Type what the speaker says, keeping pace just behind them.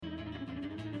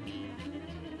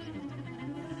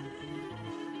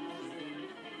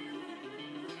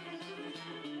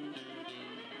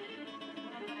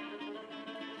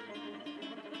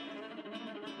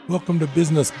Welcome to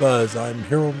Business Buzz. I'm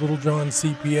Harold Littlejohn,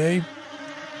 CPA.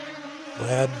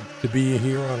 Glad to be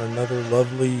here on another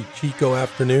lovely Chico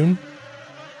afternoon.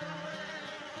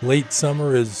 Late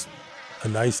summer is a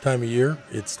nice time of year.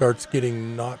 It starts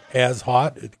getting not as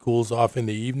hot. It cools off in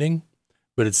the evening,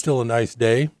 but it's still a nice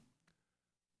day.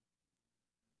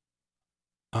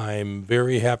 I'm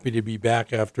very happy to be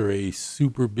back after a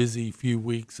super busy few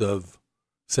weeks of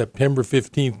September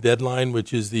 15th deadline,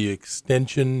 which is the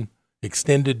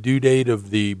extended due date of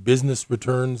the business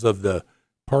returns of the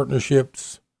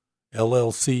partnerships,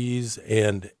 LLCs,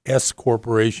 and S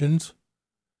corporations.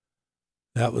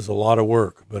 That was a lot of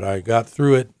work, but I got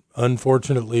through it.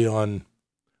 Unfortunately, on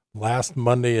last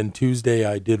Monday and Tuesday,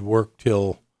 I did work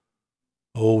till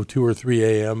 2 or 3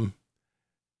 a.m.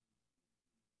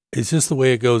 It's just the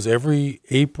way it goes. Every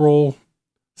April,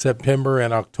 September,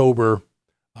 and October,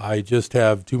 I just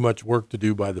have too much work to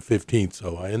do by the 15th,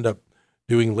 so I end up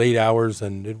doing late hours,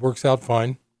 and it works out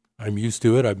fine. I'm used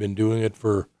to it. I've been doing it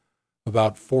for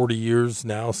about 40 years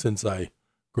now since I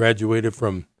graduated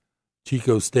from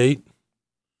Chico State,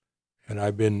 and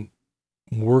I've been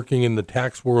working in the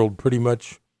tax world pretty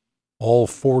much all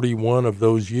 41 of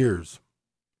those years.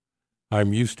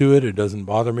 I'm used to it. It doesn't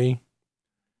bother me.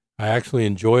 I actually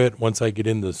enjoy it. Once I get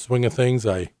in the swing of things,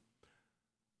 I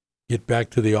get back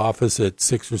to the office at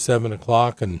 6 or 7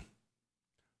 o'clock and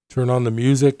turn on the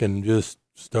music and just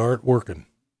start working.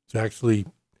 It's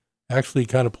actually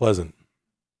kind of pleasant.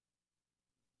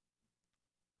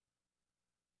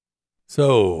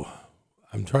 So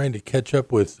I'm trying to catch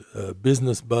up with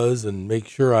Business Buzz and make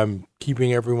sure I'm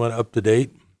keeping everyone up to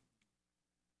date.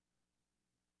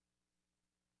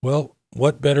 Well,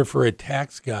 what better for a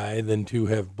tax guy than to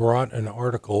have brought an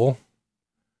article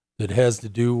that has to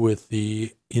do with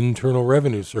the Internal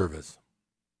Revenue Service?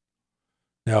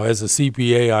 Now, as a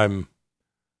CPA, I'm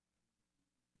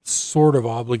sort of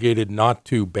obligated not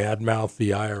to badmouth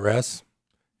the IRS,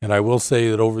 and I will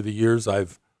say that over the years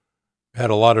I've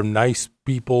had a lot of nice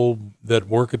people that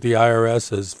work at the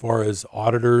IRS as far as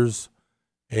auditors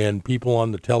and people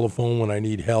on the telephone when I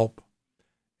need help.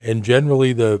 And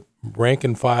generally the rank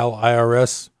and file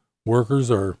IRS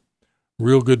workers are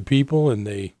real good people, and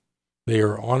they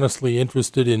are honestly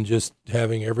interested in just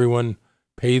having everyone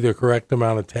pay the correct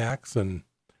amount of tax, and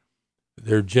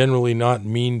they're generally not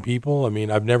mean people. I mean,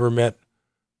 I've never met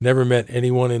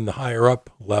anyone in the higher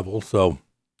up level, so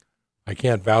I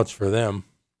can't vouch for them.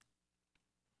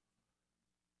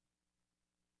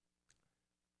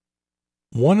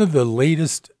 One of the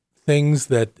latest things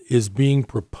that is being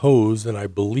proposed, and I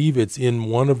believe it's in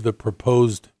one of the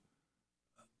proposed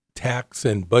tax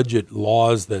and budget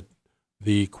laws that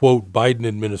the, quote, Biden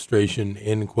administration,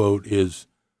 end quote, is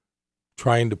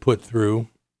trying to put through,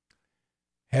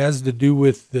 has to do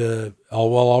with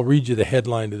I'll read you the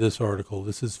headline to this article.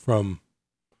 This is from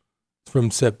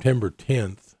September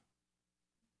 10th.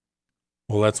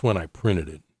 Well, that's when I printed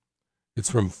it.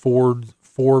 It's from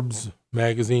Forbes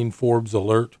magazine, Forbes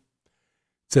Alert.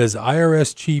 It says,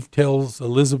 IRS chief tells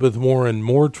Elizabeth Warren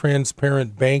more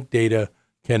transparent bank data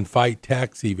can fight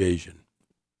tax evasion.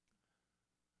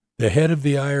 The head of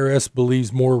the IRS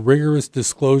believes more rigorous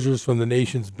disclosures from the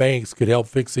nation's banks could help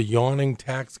fix a yawning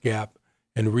tax gap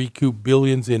and recoup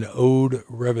billions in owed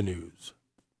revenues.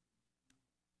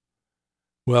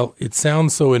 Well, it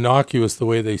sounds so innocuous the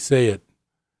way they say it.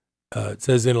 It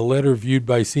says, in a letter viewed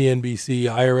by CNBC,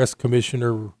 IRS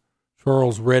Commissioner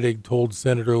Charles Rettig told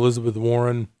Senator Elizabeth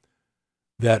Warren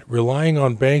that relying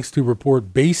on banks to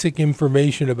report basic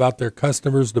information about their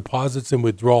customers' deposits and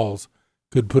withdrawals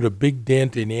could put a big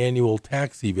dent in annual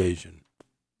tax evasion.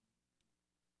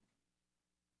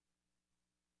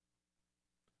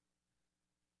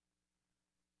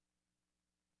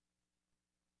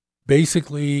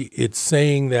 Basically, it's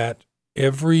saying that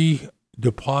every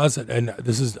deposit, and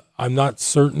I'm not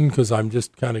certain because I'm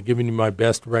just kind of giving you my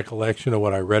best recollection of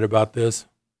what I read about this.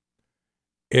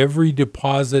 Every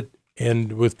deposit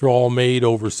and withdrawal made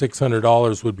over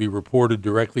 $600 would be reported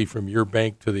directly from your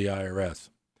bank to the IRS.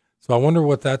 So I wonder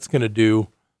what that's going to do.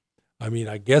 I mean,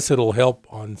 I guess it'll help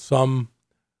on some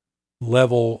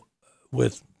level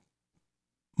with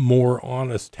more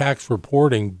honest tax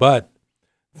reporting, but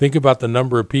think about the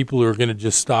number of people who are going to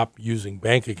just stop using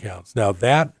bank accounts. Now,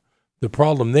 the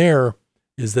problem there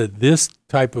is that this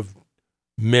type of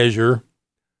measure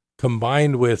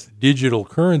combined with digital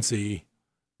currency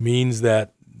means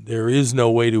that there is no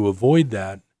way to avoid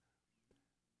that.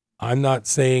 I'm not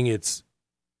saying it's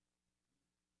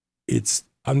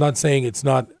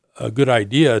not a good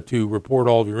idea to report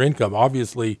all of your income.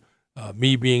 Obviously,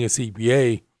 me being a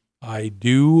CPA, I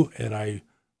do, and I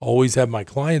always have my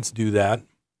clients do that.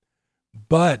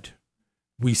 But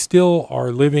we still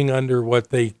are living under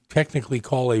what they technically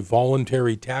call a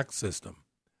voluntary tax system.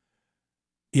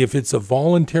 If it's a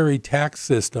voluntary tax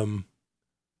system,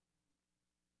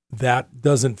 that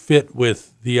doesn't fit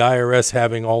with the IRS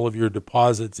having all of your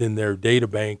deposits in their data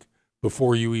bank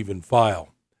before you even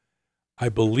file. I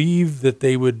believe that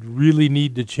they would really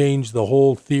need to change the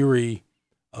whole theory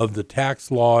of the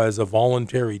tax law as a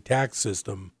voluntary tax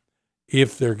system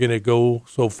if they're going to go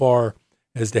so far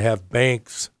as to have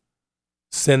banks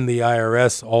send the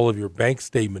IRS all of your bank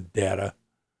statement data.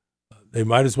 They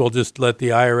might as well just let the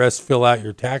IRS fill out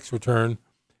your tax return,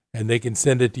 and they can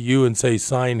send it to you and say,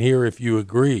 sign here if you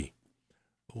agree.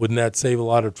 Wouldn't that save a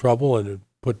lot of trouble and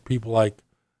put people like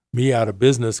me out of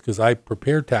business because I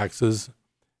prepare taxes,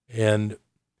 and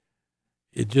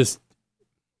to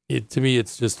me,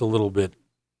 it's just a little bit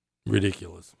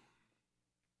ridiculous.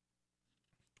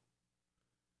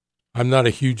 I'm not a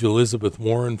huge Elizabeth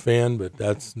Warren fan, but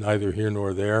that's neither here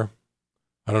nor there.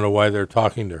 I don't know why they're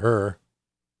talking to her.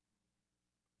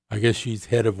 I guess she's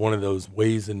head of one of those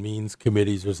Ways and Means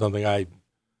committees or something. I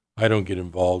don't get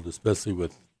involved, especially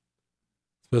with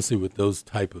those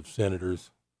type of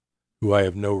senators who I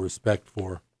have no respect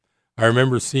for. I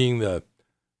remember seeing the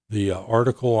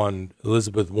article on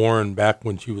Elizabeth Warren back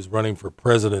when she was running for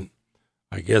president,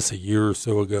 I guess a year or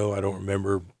so ago. I don't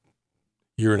remember,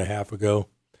 year and a half ago.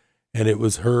 And it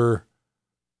was her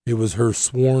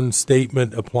sworn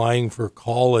statement applying for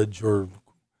college, or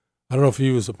I don't know if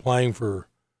he was applying for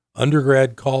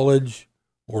undergrad college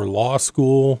or law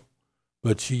school,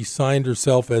 but she signed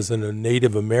herself as a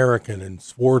Native American and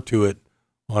swore to it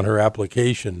on her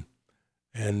application.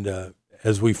 And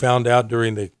as we found out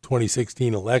during the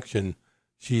 2016 election,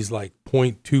 she's like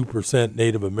 0.2%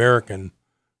 Native American,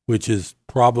 which is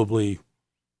probably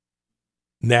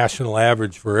national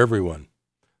average for everyone.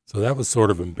 So that was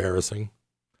sort of embarrassing.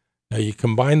 Now you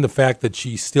combine the fact that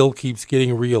she still keeps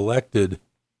getting reelected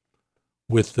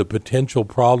with the potential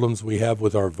problems we have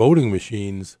with our voting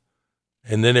machines,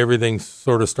 and then everything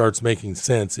sort of starts making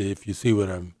sense if you see what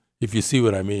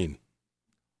I mean.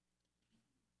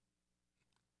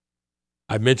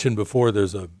 I mentioned before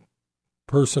there's a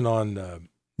person on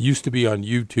used to be on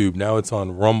YouTube, now it's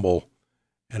on Rumble,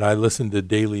 and I listened to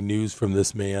daily news from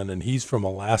this man, and he's from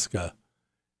Alaska,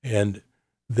 and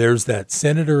there's that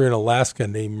senator in Alaska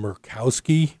named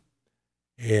Murkowski,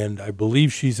 and I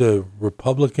believe she's a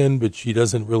Republican, but she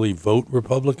doesn't really vote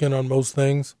Republican on most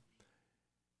things.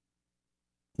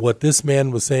 What this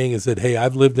man was saying is that, hey,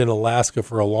 I've lived in Alaska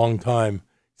for a long time.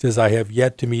 He says, I have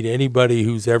yet to meet anybody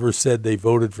who's ever said they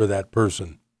voted for that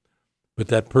person. But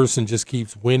that person just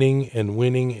keeps winning and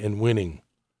winning and winning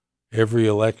every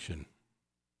election.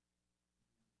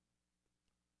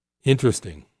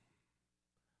 Interesting.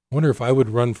 I wonder if I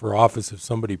would run for office if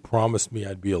somebody promised me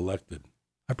I'd be elected.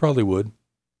 I probably would.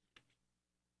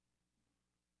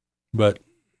 But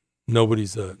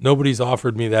nobody's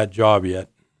offered me that job yet.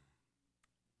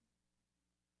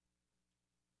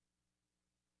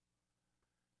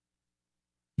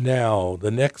 Now,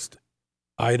 the next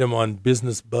item on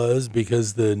Business Buzz,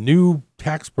 because the new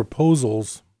tax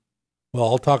proposals, well,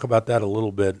 I'll talk about that a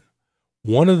little bit.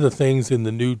 One of the things in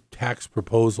the new tax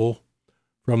proposal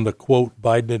from the, quote,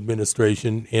 Biden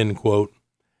administration, end quote,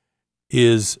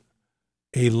 is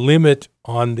a limit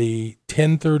on the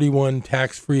 1031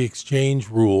 tax-free exchange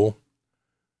rule.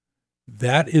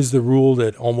 That is the rule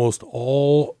that almost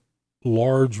all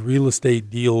large real estate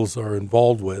deals are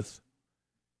involved with.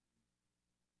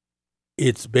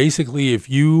 It's basically if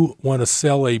you want to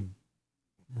sell a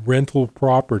rental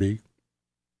property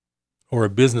or a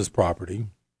business property,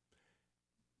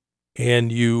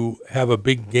 and you have a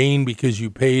big gain because you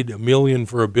paid $1 million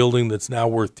for a building that's now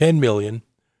worth $10 million,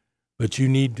 but you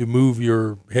need to move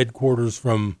your headquarters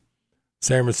from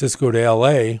San Francisco to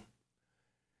LA,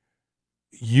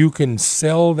 you can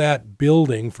sell that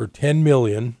building for $10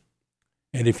 million,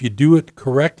 and if you do it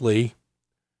correctly,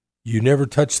 you never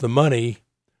touch the money,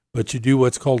 but you do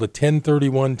what's called a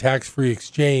 1031 tax-free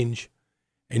exchange,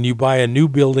 and you buy a new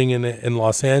building in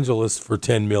Los Angeles for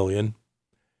 $10 million.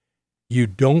 You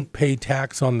don't pay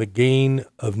tax on the gain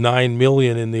of $9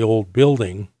 million in the old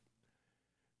building,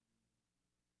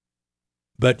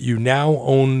 but you now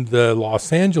own the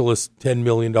Los Angeles $10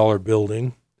 million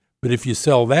building. But if you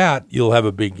sell that, you'll have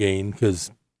a big gain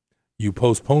because you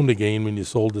postponed a gain when you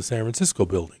sold the San Francisco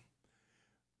building.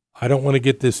 I don't want to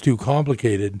get this too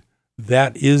complicated.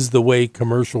 That is the way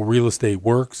commercial real estate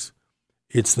works.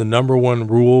 It's the number one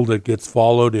rule that gets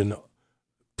followed in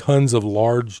tons of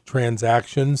large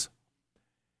transactions.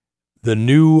 The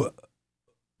new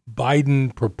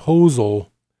Biden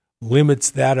proposal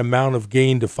limits that amount of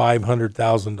gain to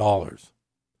 $500,000.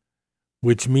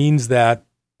 which means that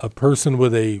a person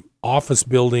with a office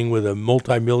building with a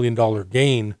multi-million-dollar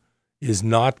gain is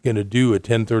not going to do a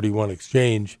 1031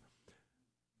 exchange.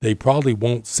 They probably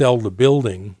won't sell the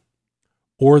building,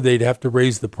 or they'd have to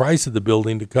raise the price of the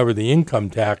building to cover the income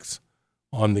tax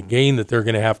on the gain that they're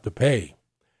going to have to pay.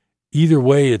 Either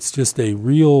way, it's just a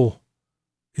real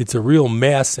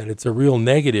mess, and it's a real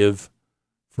negative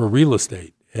for real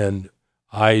estate. And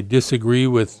I disagree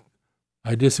with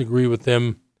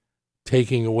them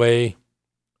taking away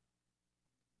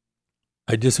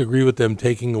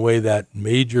that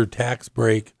major tax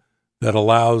break that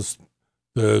allows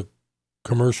the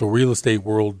commercial real estate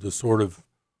world to sort of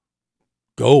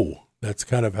go. That's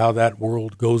kind of how that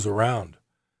world goes around.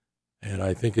 And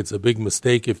I think it's a big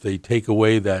mistake if they take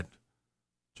away that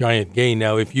giant gain.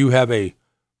 Now, if you have a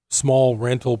small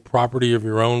rental property of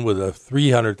your own with a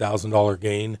 $300,000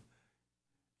 gain,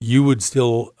 you would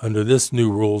still, under this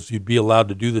new rules, you'd be allowed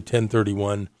to do the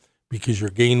 1031 because your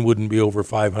gain wouldn't be over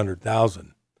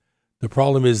 $500,000. The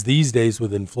problem is these days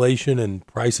with inflation and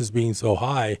prices being so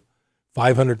high,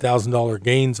 $500,000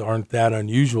 gains aren't that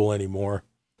unusual anymore.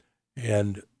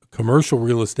 And commercial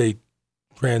real estate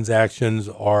transactions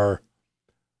are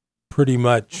pretty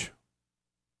much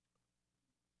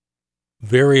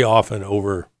very often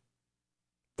over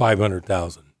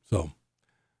 500,000. So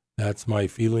that's my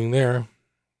feeling there.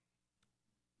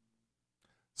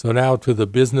 So now to the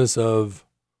business of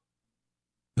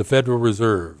the Federal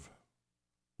Reserve,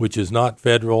 which is not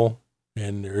federal,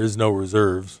 and there is no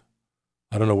reserves.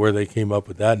 I don't know where they came up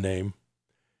with that name.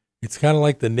 It's kind of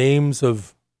like the names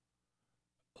of,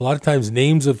 a lot of times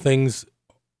names of things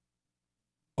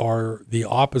are the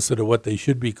opposite of what they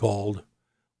should be called.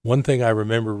 One thing I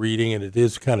remember reading, and it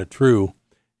is kind of true,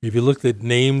 if you looked at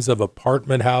names of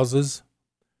apartment houses,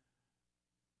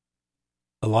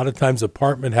 a lot of times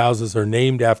apartment houses are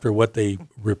named after what they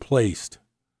replaced.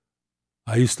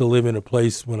 I used to live in a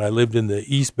place when I lived in the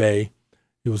East Bay.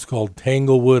 It was called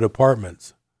Tanglewood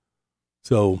Apartments.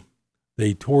 So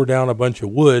they tore down a bunch of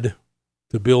wood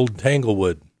to build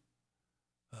Tanglewood.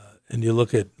 And you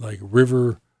look at like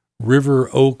River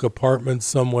Oak Apartments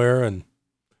somewhere, and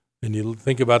you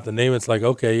think about the name, it's like,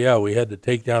 okay, yeah, we had to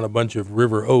take down a bunch of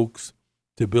River Oaks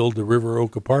to build the River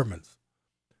Oak Apartments.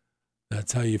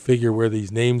 That's how you figure where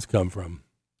these names come from.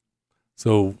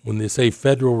 So when they say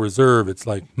Federal Reserve, it's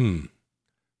like, let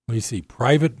me see,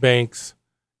 private banks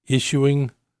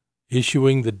issuing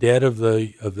the debt of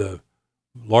the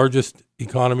largest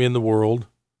economy in the world,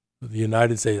 the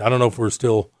United States. I don't know if we're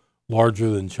still larger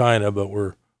than China, but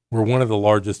we're one of the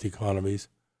largest economies.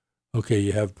 Okay,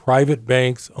 you have private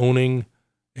banks owning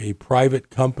a private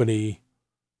company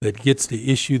that gets to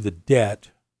issue the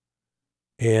debt,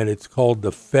 and it's called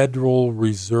the Federal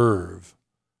Reserve.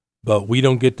 But we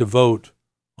don't get to vote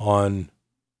on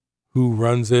who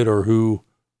runs it or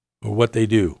what they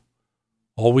do.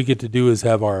 All we get to do is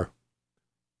have our,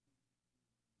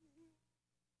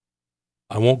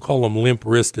 I won't call them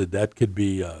limp-wristed. That could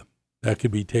be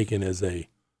taken as a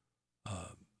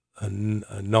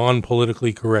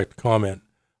non-politically correct comment.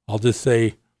 I'll just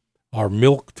say our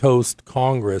milquetoast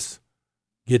Congress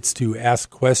gets to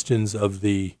ask questions of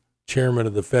the chairman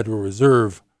of the Federal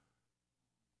Reserve,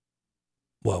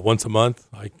 once a month.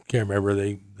 I can't remember.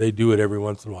 They do it every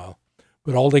once in a while.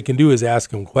 But all they can do is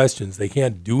ask him questions. They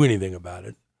can't do anything about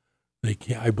it.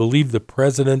 I believe the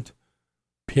president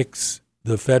picks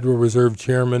the Federal Reserve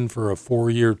chairman for a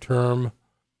 4-year term.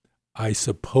 I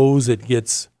suppose it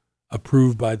gets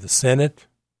approved by the Senate.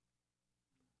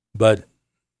 But,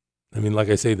 I mean, like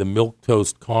I say, the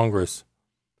milquetoast Congress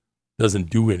doesn't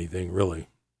do anything, really.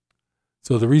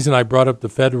 So the reason I brought up the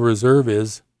Federal Reserve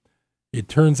is it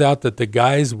turns out that the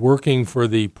guys working for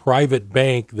the private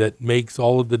bank that makes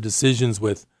all of the decisions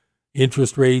with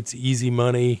interest rates, easy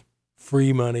money,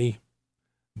 free money,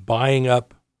 buying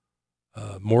up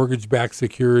mortgage-backed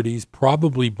securities,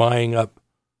 probably buying up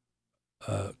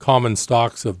common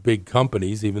stocks of big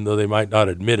companies, even though they might not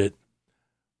admit it.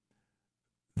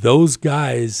 Those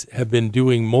guys have been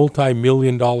doing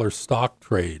multi-million-dollar stock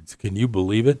trades. Can you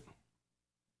believe it?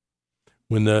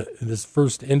 When end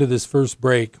of this first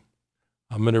break,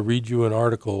 I'm going to read you an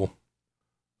article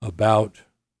about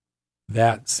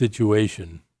that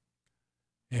situation,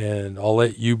 and I'll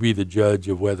let you be the judge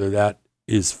of whether that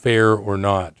is fair or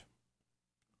not.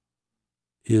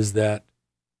 Is that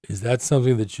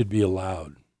something that should be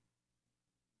allowed?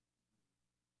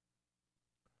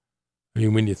 I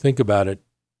mean, when you think about it,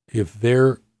 if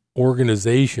their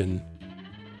organization,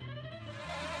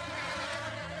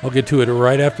 I'll get to it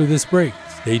right after this break.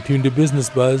 Stay tuned to Business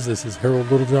Buzz. This is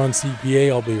Harold Littlejohn, CPA.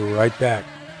 I'll be right back.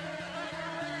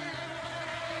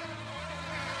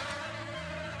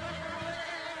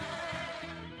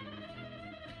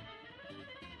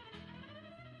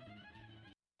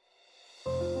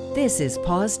 This is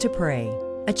Pause to Pray,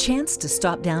 a chance to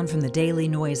stop down from the daily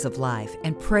noise of life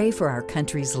and pray for our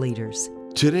country's leaders.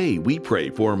 Today, we pray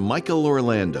for Michael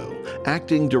Orlando,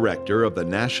 Acting Director of the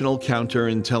National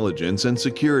Counterintelligence and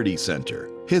Security Center.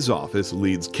 His office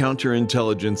leads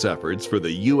counterintelligence efforts for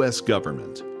the U.S.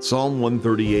 government. Psalm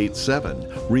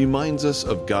 138:7 reminds us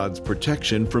of God's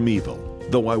protection from evil.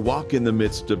 Though I walk in the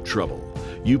midst of trouble,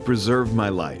 you preserve my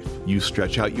life. You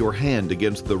stretch out your hand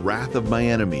against the wrath of my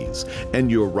enemies, and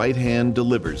your right hand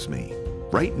delivers me.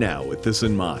 Right now, with this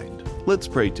in mind, let's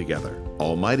pray together.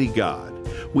 Almighty God,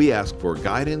 we ask for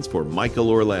guidance for Michael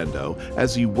Orlando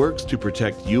as he works to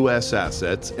protect U.S.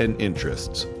 assets and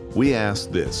interests. We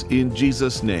ask this in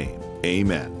Jesus' name.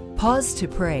 Amen. Pause to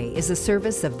Pray is a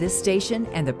service of this station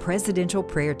and the Presidential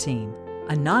Prayer Team,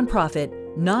 a nonprofit,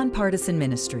 nonpartisan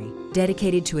ministry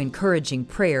dedicated to encouraging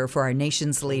prayer for our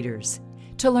nation's leaders.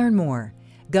 To learn more,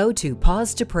 go to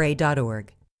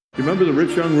pausetopray.org. You remember the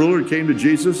rich young ruler came to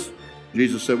Jesus?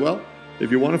 Jesus said, well,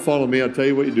 if you want to follow me, I'll tell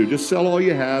you what you do. Just sell all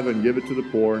you have and give it to the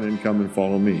poor and then come and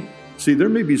follow me. See, there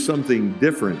may be something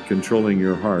different controlling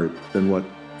your heart than what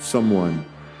someone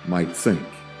might think.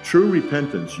 True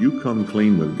repentance, you come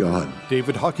clean with God.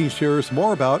 David Hawking shares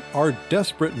more about our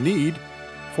desperate need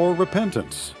for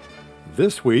repentance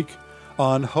this week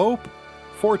on Hope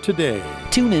for Today.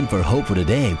 Tune in for Hope for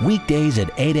Today weekdays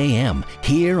at 8 a.m.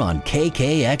 here on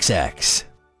KKXX.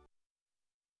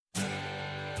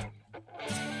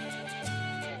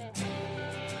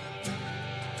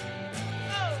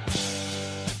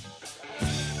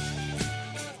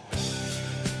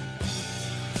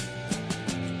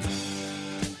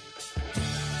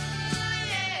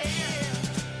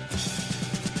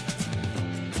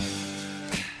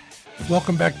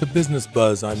 Welcome back to Business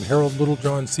Buzz. I'm Harold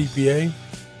Littlejohn, CPA,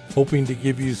 hoping to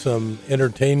give you some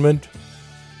entertainment,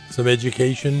 some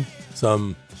education,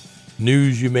 some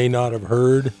news you may not have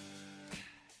heard,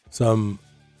 some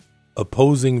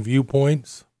opposing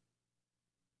viewpoints.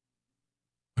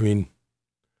 I mean,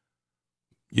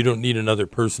 you don't need another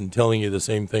person telling you the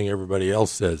same thing everybody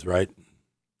else says, right?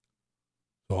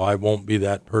 So I won't be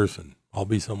that person. I'll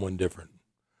be someone different.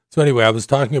 So anyway, I was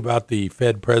talking about the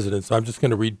Fed president, so I'm just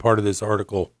going to read part of this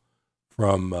article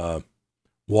from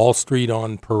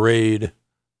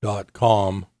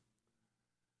WallStreetOnParade.com.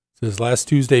 It says, last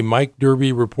Tuesday, Mike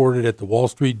Derby reported at the Wall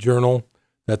Street Journal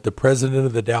that the president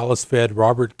of the Dallas Fed,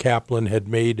 Robert Kaplan, had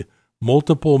made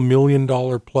multiple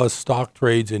million-dollar-plus stock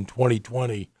trades in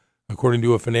 2020, according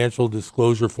to a financial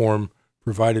disclosure form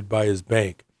provided by his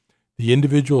bank. The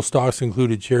individual stocks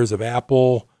included shares of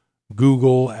Apple,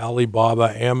 Google,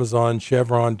 Alibaba, Amazon,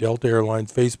 Chevron, Delta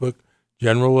Airlines, Facebook,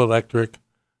 General Electric,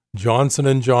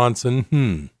 Johnson &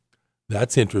 Johnson,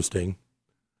 that's interesting,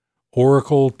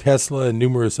 Oracle, Tesla, and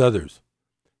numerous others.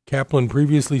 Kaplan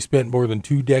previously spent more than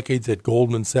 2 decades at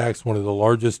Goldman Sachs, one of the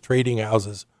largest trading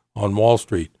houses on Wall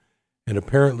Street, and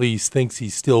apparently thinks he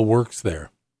still works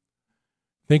there.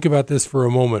 Think about this for a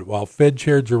moment. While Fed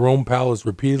Chair Jerome Powell was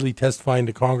repeatedly testifying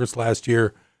to Congress last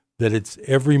year that its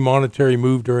every monetary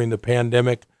move during the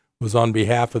pandemic was on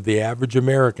behalf of the average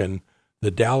American,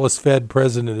 the Dallas Fed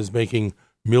president is making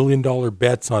million-dollar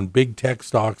bets on big tech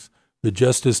stocks the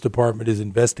Justice Department is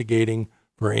investigating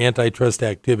for antitrust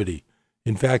activity.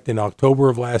 In fact, in October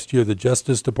of last year, the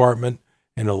Justice Department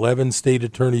and 11 state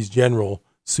attorneys general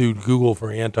sued Google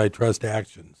for antitrust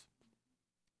actions.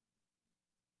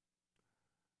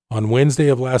 On Wednesday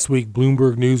of last week,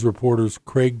 Bloomberg News reporters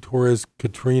Craig Torres,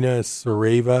 Katrina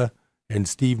Sareva, and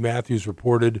Steve Matthews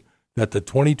reported that the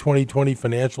 2020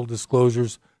 financial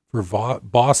disclosures for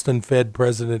Boston Fed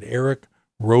President Eric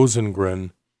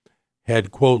Rosengren had,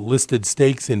 quote, listed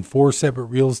stakes in 4 separate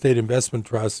real estate investment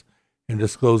trusts and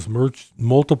disclosed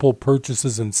multiple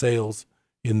purchases and sales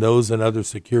in those and other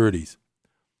securities.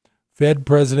 Fed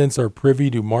presidents are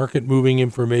privy to market-moving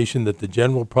information that the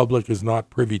general public is not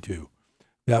privy to.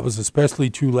 That was especially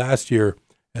true last year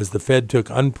as the Fed took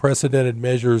unprecedented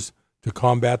measures to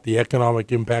combat the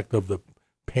economic impact of the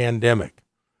pandemic.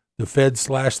 The Fed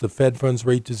slashed the Fed funds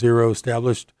rate to zero,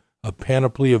 established a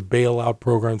panoply of bailout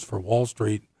programs for Wall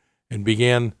Street, and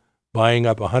began buying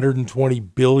up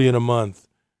 $120 billion a month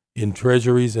in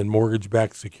treasuries and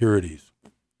mortgage-backed securities.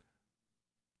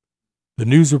 The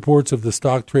news reports of the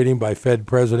stock trading by Fed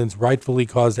presidents rightfully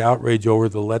caused outrage over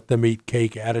the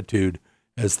let-them-eat-cake attitude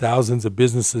as thousands of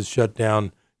businesses shut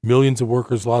down, millions of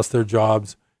workers lost their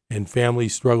jobs, and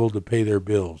families struggled to pay their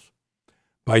bills.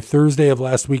 By Thursday of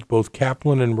last week, both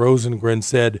Kaplan and Rosengren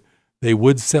said they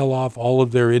would sell off all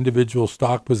of their individual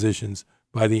stock positions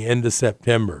by the end of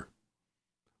September.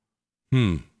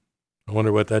 I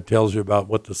wonder what that tells you about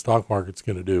what the stock market's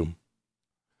going to do.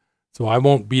 So I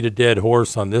won't beat a dead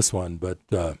horse on this one, but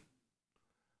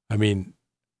I mean,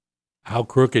 how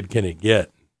crooked can it get?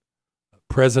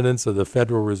 Presidents of the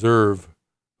Federal Reserve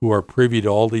who are privy to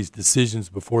all these decisions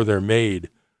before they're made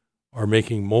are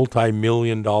making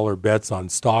multi-million-dollar bets on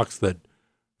stocks that,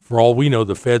 for all we know,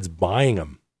 the Fed's buying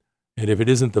them. And if it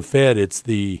isn't the Fed, it's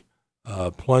the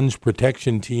plunge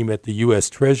protection team at the U.S.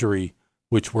 Treasury,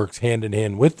 which works hand in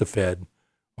hand with the Fed.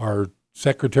 Our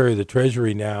Secretary of the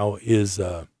Treasury now is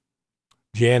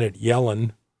Janet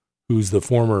Yellen, who's the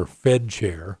former Fed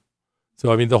chair.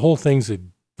 So, I mean, the whole thing's a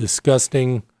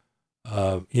disgusting,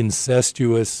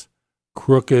 incestuous,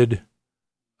 crooked,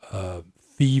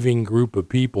 thieving group of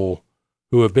people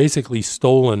who have basically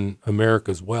stolen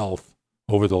America's wealth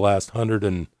over the last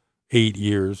 108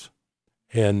 years,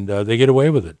 and they get away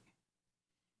with it.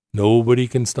 Nobody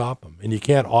can stop them, and you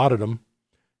can't audit them.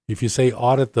 If you say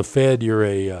audit the Fed, you're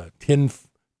a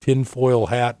tinfoil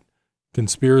hat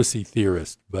conspiracy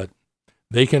theorist, but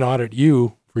they can audit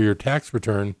you for your tax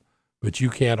return, but you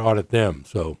can't audit them.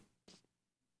 So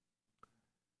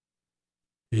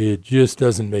it just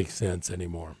doesn't make sense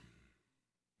anymore.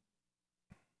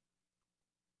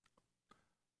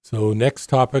 So next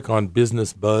topic on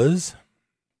Business Buzz.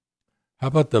 How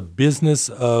about the business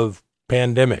of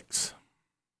pandemics?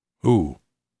 Ooh.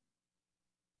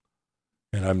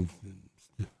 And I'm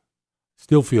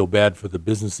still feel bad for the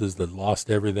businesses that lost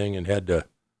everything and had to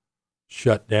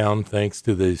shut down thanks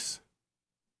to this,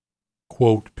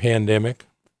 quote, pandemic,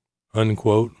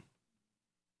 unquote.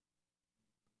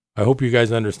 I hope you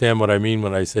guys understand what I mean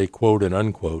when I say quote and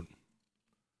unquote.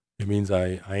 It means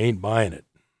I ain't buying it.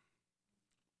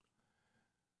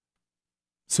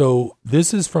 So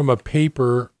this is from a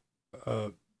paper.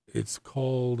 It's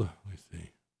called, let me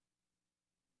see.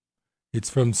 It's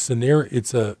from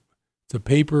it's a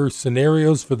paper,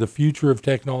 Scenarios for the Future of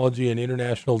Technology and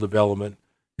International Development.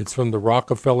 It's from the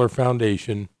Rockefeller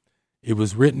Foundation. It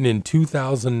was written in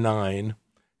 2009,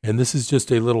 and this is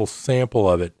just a little sample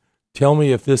of it. Tell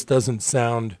me if this doesn't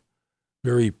sound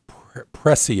very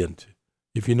prescient.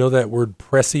 If you know that word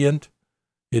prescient,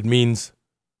 it means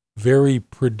very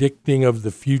predicting of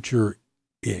the future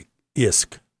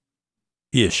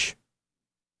ish.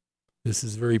 This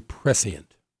is very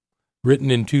prescient.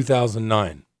 Written in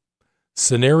 2009.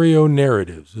 Scenario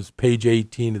Narratives is page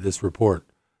 18 of this report.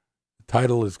 The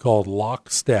title is called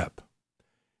Lockstep.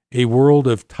 A world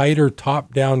of tighter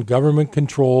top-down government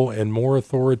control and more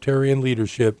authoritarian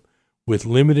leadership with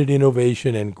limited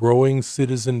innovation and growing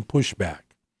citizen pushback.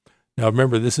 Now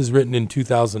remember, this is written in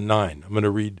 2009. I'm going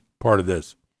to read part of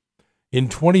this. In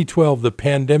 2012, the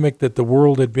pandemic that the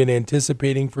world had been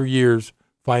anticipating for years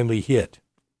finally hit.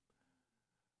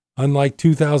 Unlike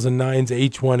 2009's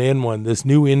H1N1, this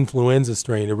new influenza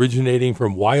strain originating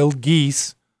from wild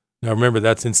geese, now remember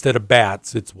that's instead of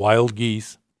bats, it's wild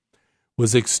geese,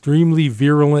 was extremely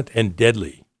virulent and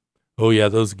deadly. Oh yeah,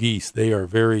 those geese, they are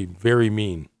very, very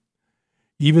mean.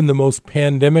 Even the most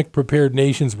pandemic-prepared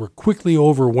nations were quickly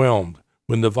overwhelmed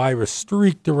when the virus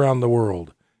streaked around the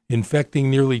world, infecting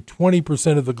nearly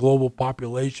 20% of the global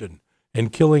population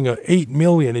and killing 8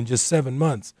 million in just 7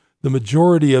 months, the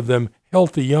majority of them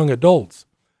healthy young adults.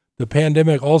 The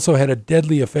pandemic also had a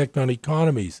deadly effect on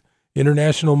economies.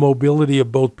 International mobility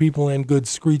of both people and goods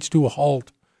screeched to a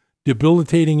halt,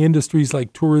 debilitating industries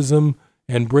like tourism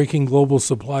and breaking global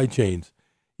supply chains.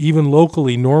 Even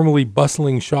locally, normally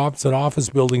bustling shops and office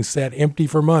buildings sat empty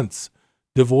for months,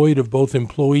 devoid of both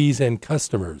employees and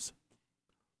customers.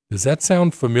 Does that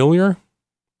sound familiar?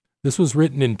 This was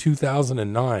written in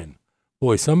 2009.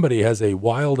 Boy, somebody has a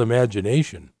wild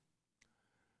imagination.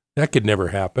 That could never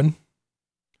happen.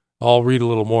 I'll read a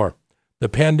little more. The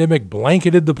pandemic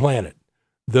blanketed the planet.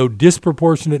 Though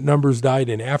disproportionate numbers died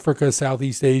in Africa,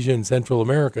 Southeast Asia, and Central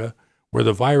America, where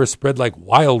the virus spread like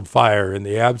wildfire in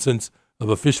the absence of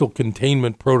official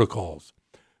containment protocols.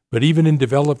 But even in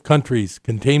developed countries,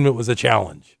 containment was a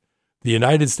challenge. The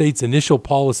United States' initial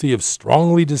policy of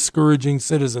strongly discouraging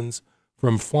citizens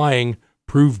from flying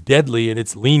proved deadly in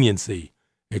its leniency,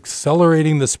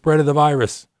 accelerating the spread of the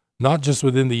virus, not just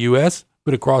within the U.S.,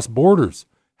 but across borders.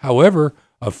 However,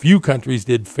 a few countries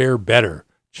did fare better,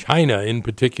 China in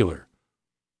particular.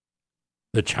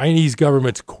 The Chinese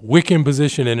government's quick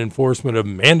imposition and enforcement of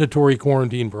mandatory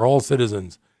quarantine for all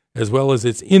citizens, as well as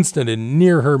its instant and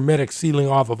near hermetic sealing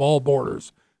off of all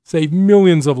borders, saved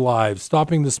millions of lives,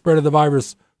 stopping the spread of the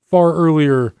virus far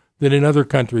earlier than in other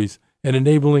countries and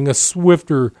enabling a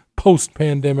swifter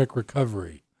post-pandemic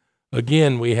recovery.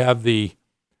 Again, we have the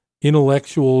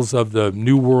intellectuals of the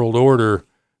New World Order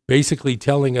basically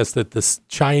telling us that the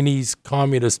Chinese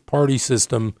Communist Party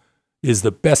system is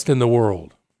the best in the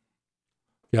world.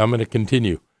 Okay, I'm going to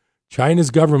continue.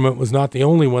 China's government was not the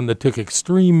only one that took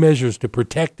extreme measures to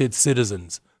protect its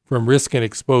citizens from risk and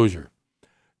exposure.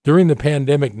 During the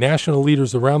pandemic, national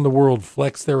leaders around the world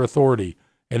flexed their authority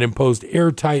and imposed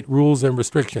airtight rules and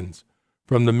restrictions,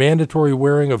 from the mandatory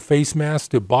wearing of face masks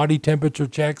to body temperature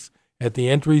checks at the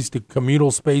entries to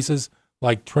communal spaces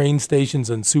like train stations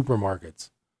and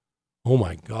supermarkets. Oh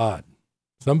my God,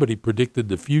 somebody predicted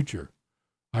the future.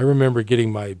 I remember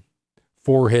getting my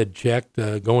forehead checked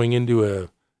going into an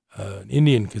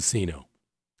Indian casino.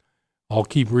 I'll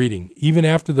keep reading. Even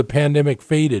after the pandemic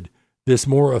faded, this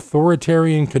more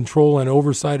authoritarian control and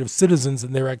oversight of citizens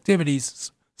and their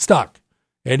activities stuck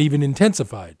and even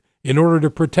intensified in order to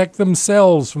protect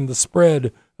themselves from the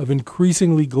spread of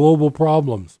increasingly global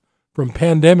problems, from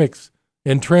pandemics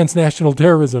and transnational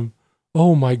terrorism,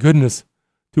 oh my goodness,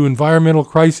 to environmental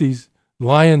crises,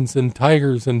 lions and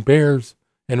tigers and bears,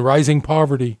 and rising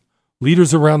poverty.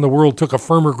 Leaders around the world took a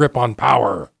firmer grip on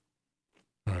power.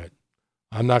 All right,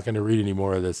 I'm not going to read any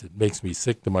more of this. It makes me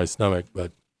sick to my stomach,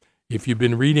 but if you have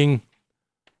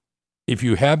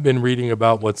been reading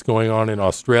about what's going on in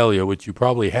Australia, which you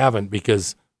probably haven't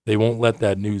because they won't let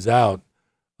that news out,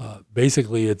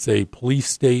 basically it's a police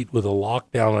state with a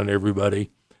lockdown on everybody,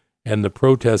 and the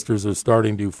protesters are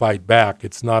starting to fight back.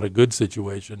 It's not a good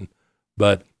situation,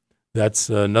 but that's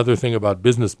another thing about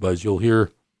Business Buzz. You'll hear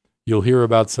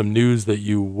about some news that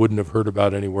you wouldn't have heard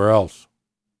about anywhere else.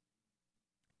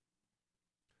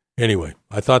 Anyway,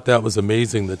 I thought that was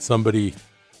amazing that somebody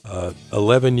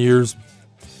 11 years.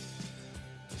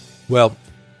 Well,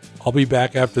 I'll be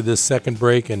back after this second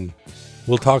break, and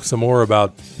we'll talk some more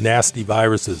about nasty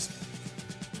viruses.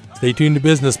 Stay tuned to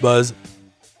Business Buzz.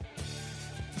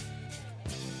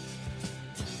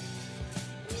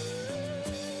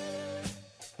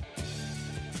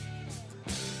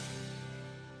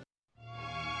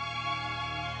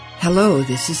 Hello,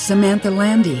 this is Samantha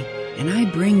Landy, and I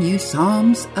bring you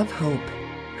Psalms of Hope.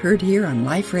 Heard here on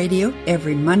Life Radio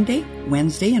every Monday,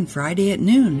 Wednesday, and Friday at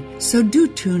noon. So do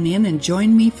tune in and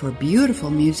join me for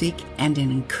beautiful music and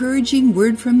an encouraging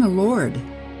word from the Lord.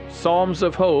 Psalms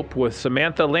of Hope with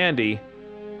Samantha Landy,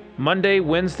 Monday,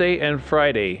 Wednesday, and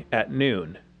Friday at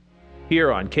noon,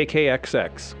 here on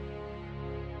KKXX.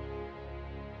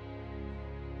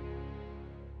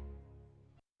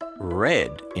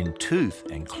 Red in Tooth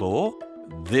and Claw?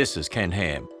 This is Ken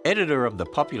Ham, editor of the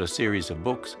popular series of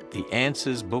books, The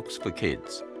Answers Books for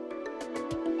Kids.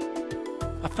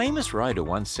 A famous writer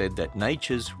once said that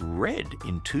nature's red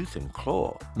in tooth and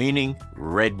claw, meaning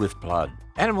red with blood.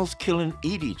 Animals kill and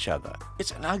eat each other.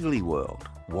 It's an ugly world.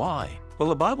 Why? Well,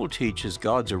 the Bible teaches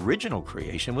God's original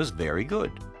creation was very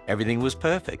good. Everything was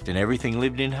perfect and everything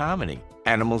lived in harmony.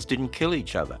 Animals didn't kill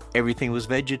each other. Everything was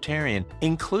vegetarian,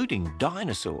 including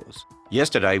dinosaurs.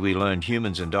 Yesterday we learned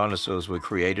humans and dinosaurs were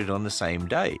created on the same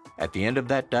day. At the end of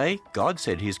that day, God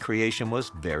said his creation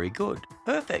was very good,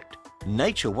 perfect.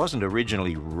 Nature wasn't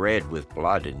originally red with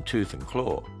blood in tooth and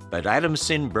claw, but Adam's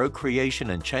sin broke creation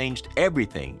and changed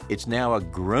everything. It's now a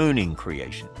groaning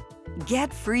creation.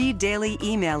 Get free daily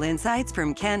email insights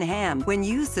from Ken Ham when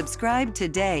you subscribe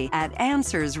today at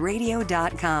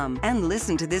AnswersRadio.com and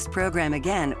listen to this program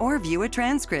again or view a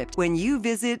transcript when you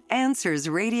visit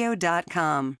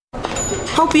AnswersRadio.com.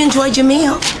 Hope you enjoyed your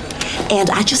meal. And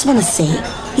I just want to say,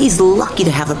 he's lucky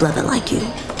to have a brother like you.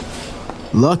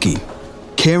 Lucky?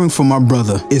 Caring for my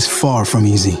brother is far from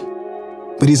easy.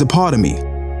 But he's a part of me,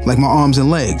 like my arms and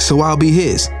legs, so I'll be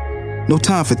his. No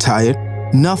time for tired.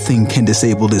 Nothing can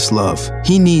disable this love.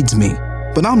 He needs me,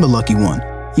 but I'm the lucky one,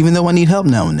 even though I need help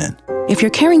now and then. If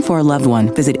you're caring for a loved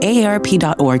one, visit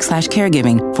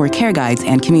aarp.org/caregiving for care guides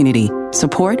and community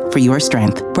support for your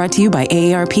strength. Brought to you by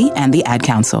AARP and the Ad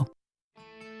Council.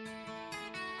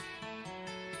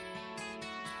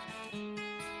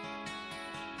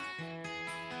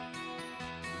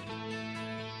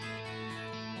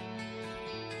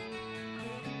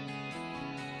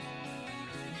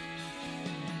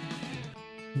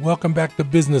 Welcome back to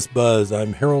Business Buzz.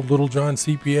 I'm Harold Littlejohn,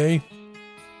 CPA,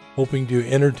 hoping to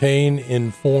entertain,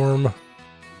 inform,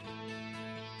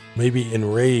 maybe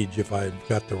enrage if I'm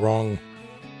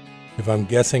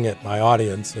guessing at my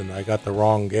audience and I got the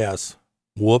wrong guess.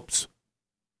 Whoops.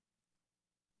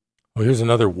 Oh, here's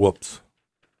another whoops.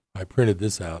 I printed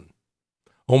this out.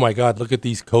 Oh my God, look at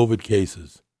these COVID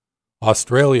cases.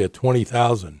 Australia,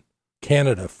 20,000.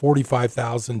 Canada,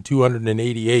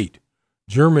 45,288.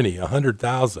 Germany,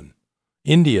 100,000.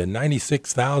 India,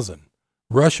 96,000.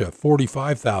 Russia,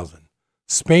 45,000.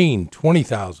 Spain,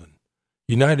 20,000.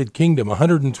 United Kingdom,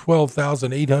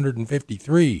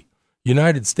 112,853.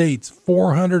 United States,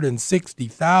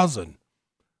 460,000.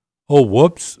 Oh,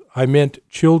 whoops. I meant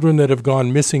children that have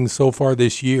gone missing so far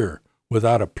this year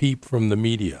without a peep from the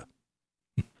media.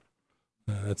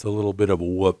 That's a little bit of a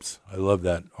whoops. I love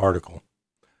that article.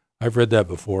 I've read that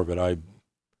before, but I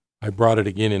brought it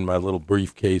again in my little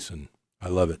briefcase, and I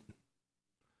love it.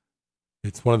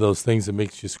 It's one of those things that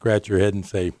makes you scratch your head and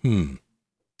say, Okay,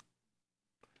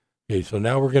 so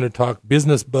now we're going to talk,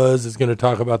 Business Buzz is going to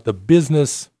talk about the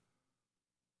business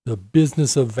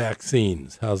of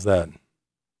vaccines. How's that?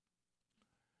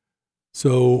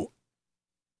 So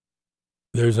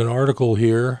there's an article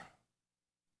here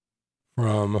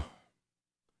from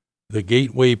the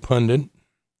Gateway Pundit,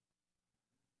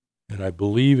 and I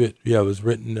believe it was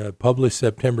written, published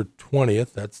September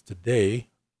 20th. That's today.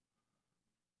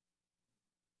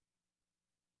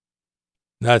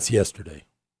 That's yesterday.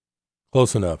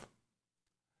 Close enough.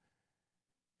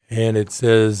 And it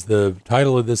says the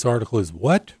title of this article is,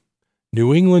 What?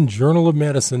 New England Journal of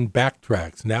Medicine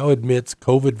backtracks, now admits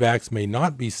COVID vax may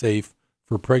not be safe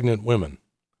for pregnant women.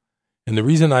 And the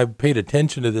reason I paid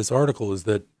attention to this article is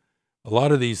that a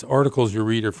lot of these articles you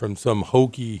read are from some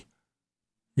hokey,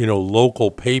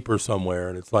 local paper somewhere,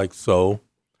 and it's like, so.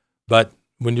 But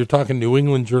when you're talking New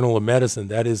England Journal of Medicine,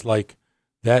 that is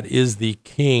the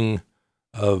king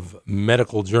of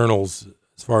medical journals,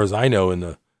 as far as I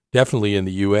know, definitely in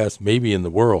the U.S., maybe in the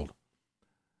world.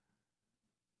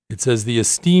 It says the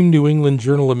esteemed New England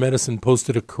Journal of Medicine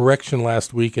posted a correction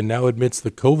last week and now admits the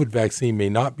COVID vaccine may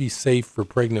not be safe for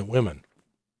pregnant women.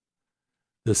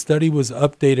 The study was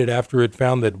updated after it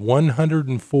found that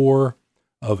 104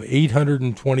 of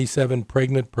 827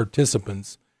 pregnant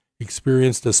participants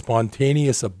experienced a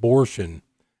spontaneous abortion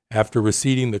after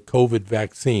receiving the COVID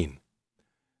vaccine.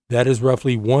 That is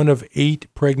roughly 1 of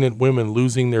 8 pregnant women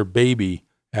losing their baby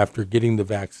after getting the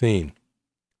vaccine.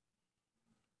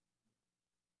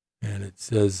 And it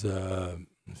says,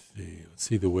 let's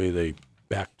see the way they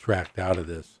backtracked out of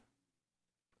this.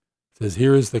 It says,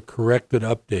 here is the corrected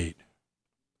update.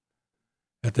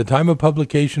 At the time of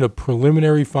publication of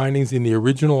preliminary findings in the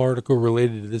original article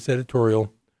related to this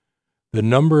editorial, the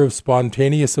number of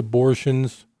spontaneous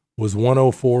abortions was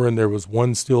 104 and there was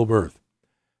 1 stillbirth.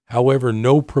 However,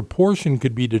 no proportion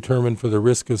could be determined for the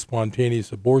risk of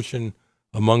spontaneous abortion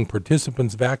among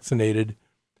participants vaccinated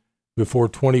before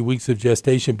 20 weeks of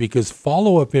gestation because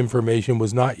follow-up information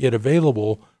was not yet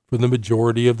available for the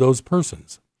majority of those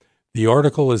persons. The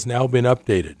article has now been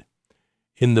updated.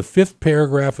 In the 5th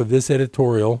paragraph of this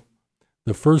editorial,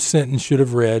 the first sentence should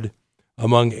have read,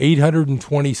 among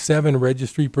 827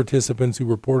 registry participants who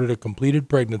reported a completed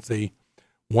pregnancy,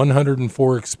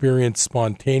 104 experienced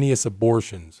spontaneous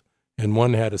abortions, and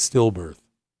 1 had a stillbirth.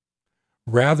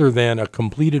 Rather than a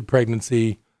completed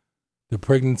pregnancy, the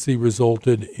pregnancy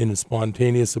resulted in a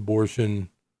spontaneous abortion.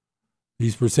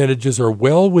 These percentages are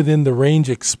well within the range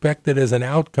expected as an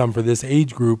outcome for this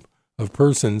age group of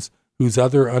persons whose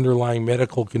other underlying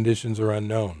medical conditions are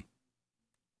unknown.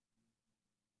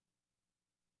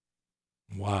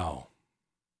 Wow.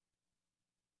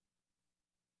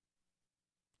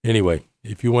 Anyway,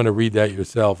 if you want to read that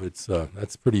yourself,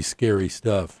 that's pretty scary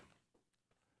stuff.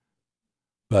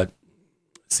 But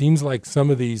it seems like some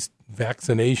of these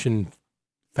vaccination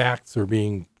facts are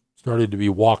being started to be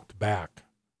walked back.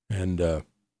 And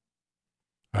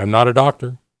I'm not a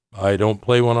doctor. I don't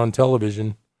play one on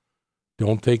television.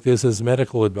 Don't take this as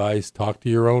medical advice. Talk to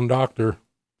your own doctor.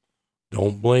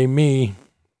 Don't blame me.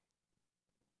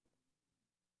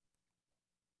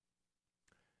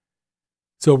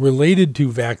 So related to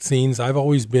vaccines, I've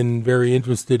always been very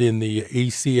interested in the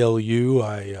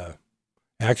ACLU.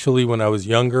 Actually, when I was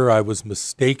younger, I was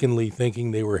mistakenly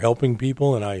thinking they were helping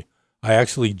people, and I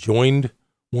actually joined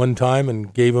one time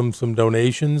and gave them some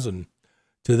donations. And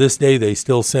to this day, they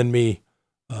still send me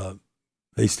an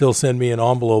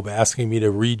envelope asking me to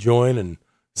rejoin and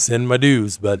send my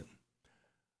dues. But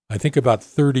I think about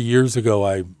 30 years ago,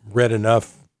 I read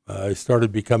enough. I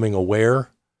started becoming aware.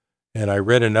 And I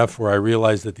read enough where I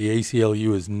realized that the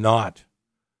ACLU is not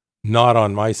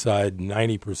on my side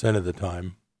 90% of the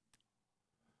time.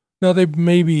 Now, they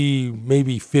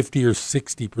maybe 50 or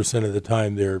 60% of the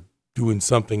time they're doing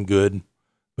something good,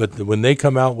 but when they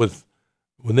come out with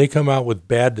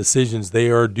bad decisions, they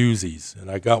are doozies.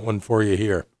 And I got one for you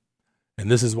here.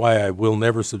 And this is why I will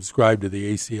never subscribe to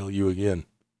the ACLU again.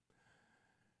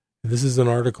 This is an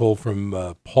article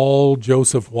from Paul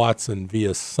Joseph Watson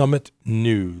via Summit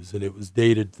News, and it was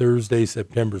dated Thursday,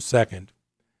 September 2nd.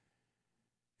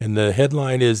 And the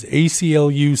headline is,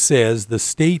 ACLU says the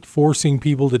state forcing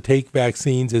people to take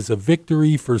vaccines is a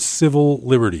victory for civil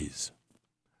liberties.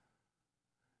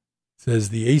 It says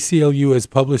the ACLU has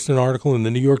published an article in the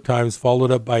New York Times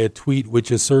followed up by a tweet which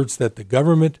asserts that the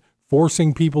government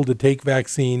forcing people to take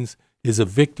vaccines is a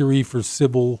victory for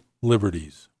civil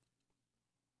liberties.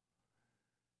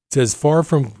 It says, far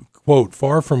from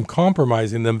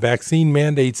compromising them, vaccine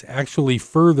mandates actually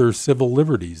further civil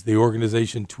liberties, the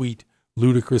organization tweet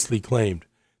ludicrously claimed.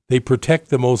 They protect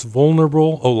the most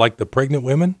vulnerable, like the pregnant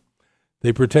women?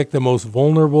 They protect the most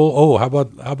vulnerable, how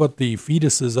about the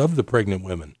fetuses of the pregnant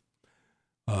women?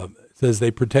 It says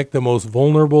they protect the most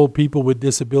vulnerable, people with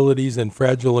disabilities and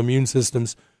fragile immune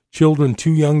systems, children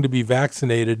too young to be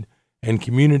vaccinated, and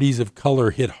communities of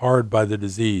color hit hard by the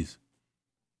disease.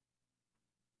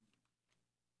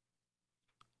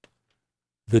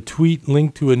 The tweet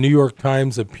linked to a New York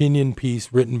Times opinion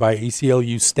piece written by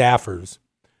ACLU staffers,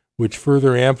 which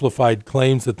further amplified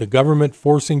claims that the government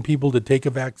forcing people to take a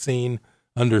vaccine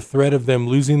under threat of them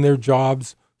losing their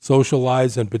jobs, social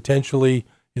lives, and potentially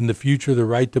in the future the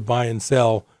right to buy and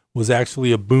sell was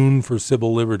actually a boon for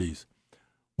civil liberties.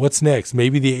 What's next?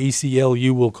 Maybe the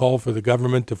ACLU will call for the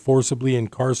government to forcibly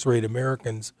incarcerate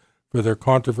Americans for their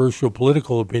controversial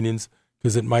political opinions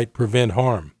because it might prevent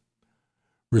harm.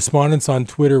 Respondents on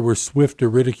Twitter were swift to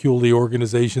ridicule the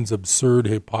organization's absurd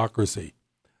hypocrisy.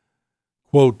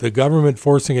 Quote, the government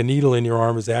forcing a needle in your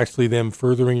arm is actually them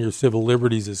furthering your civil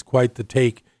liberties is quite the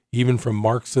take, even from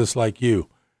Marxists like you.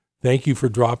 Thank you for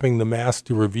dropping the mask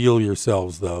to reveal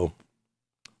yourselves, though.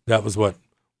 That was what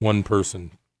one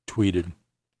person tweeted.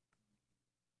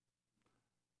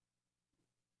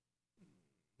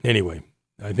 Anyway,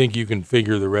 I think you can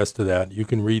figure the rest of that. You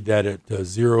can read that at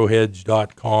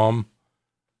zerohedge.com,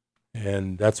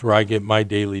 and that's where I get my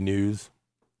daily news.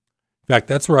 In fact,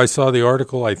 that's where I saw the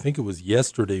article, I think it was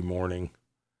yesterday morning,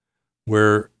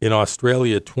 where in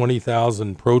Australia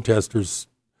 20,000 protesters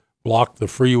blocked the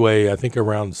freeway, I think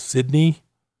around Sydney.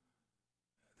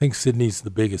 I think Sydney's the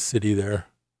biggest city there,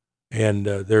 and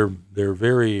they're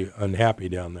very unhappy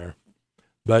down there.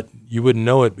 But you wouldn't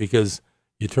know it because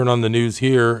you turn on the news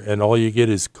here, and all you get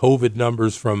is COVID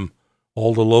numbers from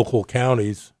all the local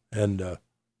counties. And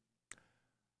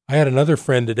I had another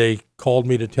friend today called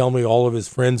me to tell me all of his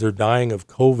friends are dying of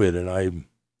COVID, and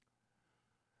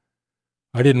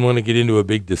I didn't want to get into a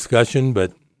big discussion,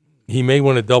 but he may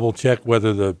want to double check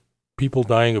whether the people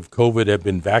dying of COVID have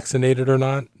been vaccinated or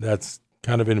not. That's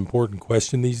kind of an important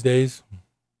question these days.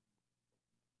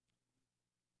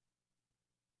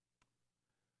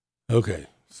 Okay,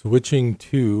 switching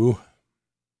to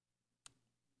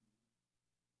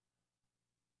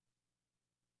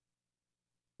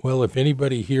well, if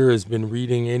anybody here has been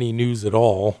reading any news at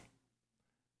all,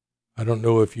 I don't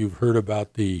know if you've heard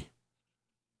about the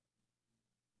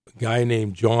guy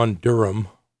named John Durham,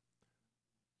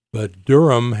 but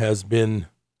Durham has been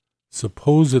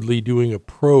supposedly doing a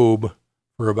probe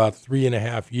for about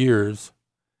 3.5 years,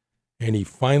 and he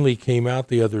finally came out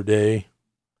the other day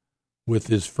with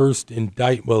his first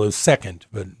his second,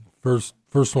 but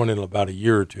first one in about a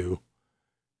year or two,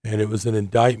 and it was an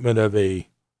indictment of an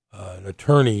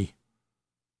attorney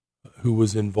who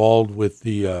was involved with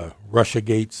the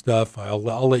Russiagate stuff.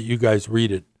 I'll let you guys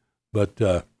read it, but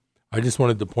I just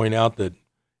wanted to point out that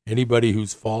anybody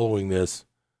who's following this,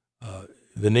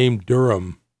 the name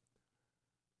Durham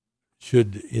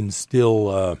should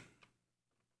instill,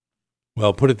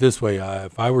 put it this way,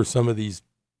 if I were some of these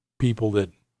people that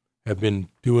have been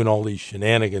doing all these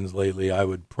shenanigans lately, I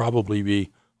would probably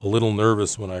be a little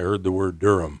nervous when I heard the word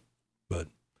Durham, but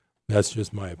that's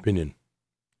just my opinion.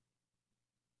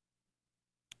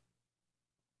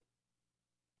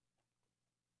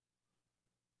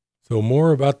 So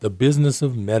more about the business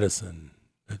of medicine.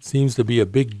 It seems to be a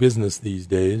big business these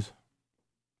days.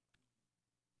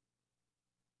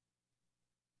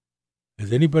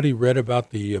 Has anybody read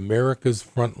about the America's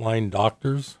Frontline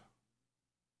Doctors?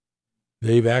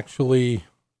 They've actually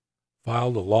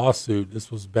filed a lawsuit.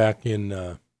 This was back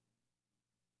in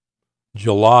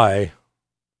July.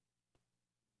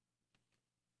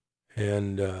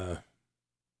 And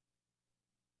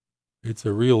it's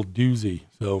a real doozy.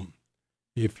 So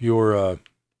if you're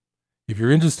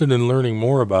interested in learning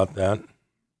more about that,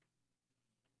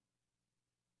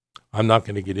 I'm not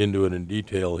going to get into it in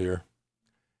detail here.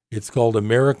 It's called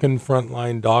American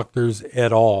Frontline Doctors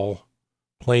et al.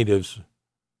 Plaintiffs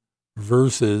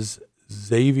versus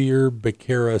Xavier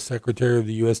Becerra, Secretary of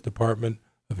the U.S. Department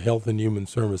of Health and Human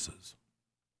Services.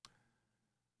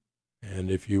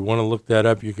 And if you want to look that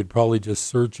up, you could probably just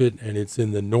search it, and it's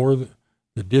in the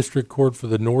District Court for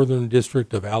the Northern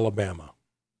District of Alabama,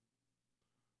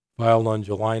 filed on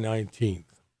July 19th.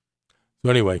 So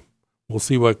anyway, we'll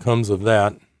see what comes of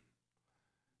that.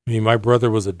 I mean, my brother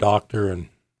was a doctor, and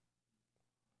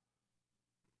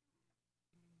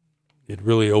it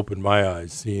really opened my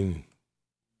eyes seeing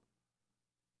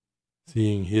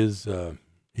seeing his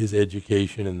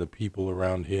education and the people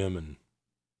around him, and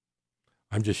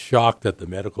I'm just shocked at the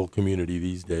medical community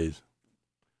these days.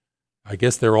 I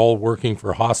guess they're all working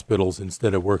for hospitals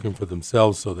instead of working for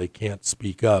themselves, so they can't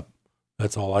speak up.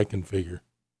 That's all I can figure.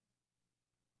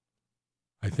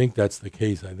 I think that's the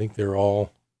case. I think they're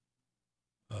all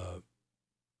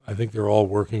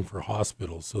working for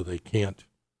hospitals, so they can't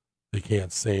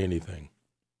say anything.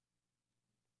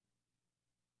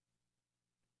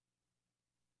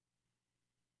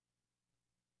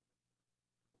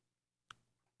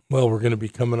 Well, we're going to be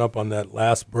coming up on that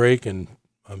last break, and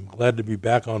I'm glad to be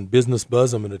back on Business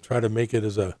Buzz. I'm going to try to make it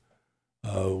as a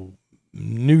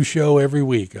new show every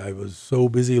week. I was so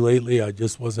busy lately, I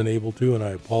just wasn't able to, and I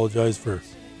apologize for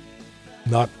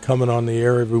not coming on the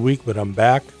air every week, but I'm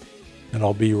back, and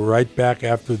I'll be right back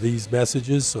after these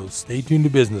messages, so stay tuned to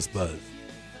Business Buzz.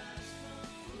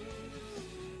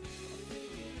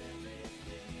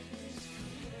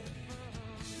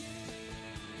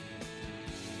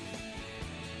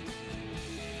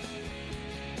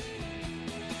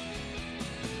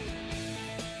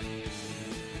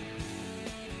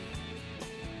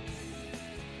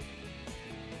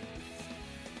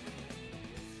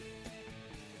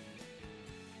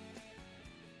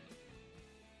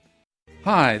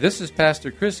 Hi, this is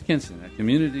Pastor Chris Kinson at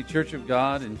Community Church of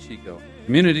God in Chico.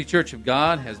 Community Church of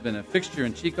God has been a fixture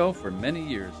in Chico for many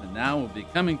years and now will be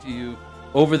coming to you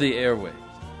over the airwaves.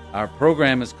 Our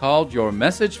program is called Your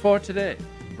Message for Today,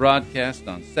 broadcast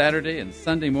on Saturday and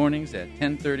Sunday mornings at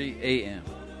 10:30 a.m.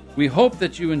 We hope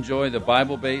that you enjoy the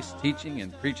Bible-based teaching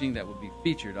and preaching that will be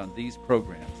featured on these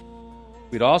programs.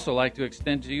 We'd also like to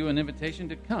extend to you an invitation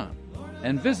to come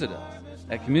and visit us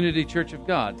at Community Church of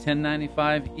God,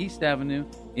 1095 East Avenue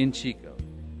in Chico.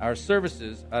 Our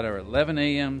services are at 11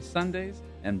 a.m. Sundays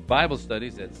and Bible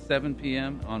studies at 7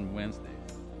 p.m. on Wednesdays.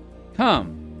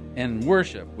 Come and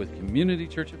worship with Community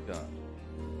Church of God.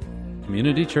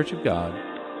 Community Church of God,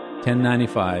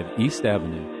 1095 East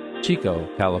Avenue, Chico,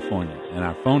 California. And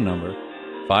our phone number,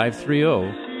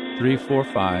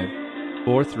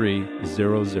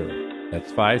 530-345-4300.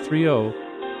 That's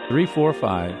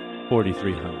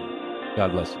 530-345-4300.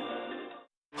 God bless you.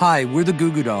 Hi, we're the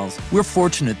Goo Goo Dolls. We're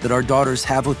fortunate that our daughters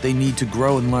have what they need to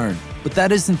grow and learn. But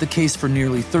that isn't the case for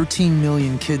nearly 13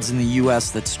 million kids in the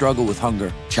U.S. that struggle with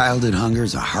hunger. Childhood hunger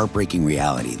is a heartbreaking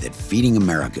reality that Feeding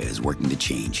America is working to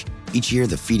change. Each year,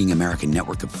 the Feeding America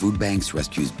network of food banks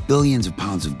rescues billions of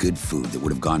pounds of good food that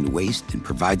would have gone to waste and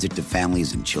provides it to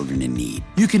families and children in need.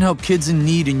 You can help kids in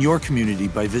need in your community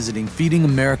by visiting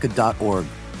feedingamerica.org.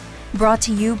 Brought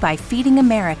to you by Feeding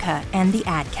America and the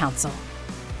Ad Council.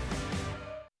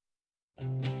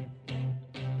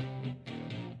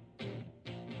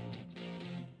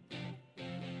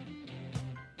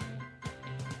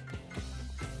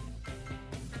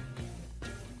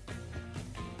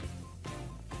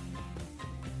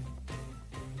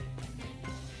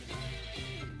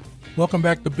 Welcome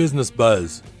back to Business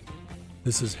Buzz.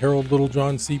 This is Harold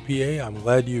Littlejohn, CPA. I'm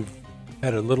glad you've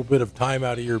had a little bit of time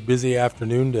out of your busy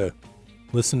afternoon to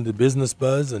listen to Business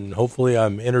Buzz, and hopefully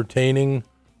I'm entertaining,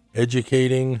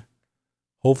 educating,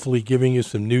 hopefully giving you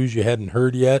some news you hadn't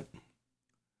heard yet.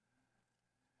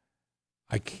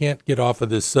 I can't get off of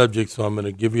this subject, so I'm going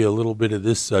to give you a little bit of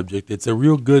this subject. It's a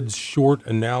real good short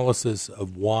analysis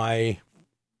of why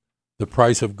the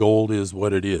price of gold is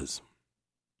what it is.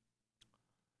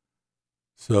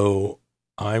 So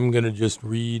I'm going to just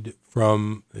read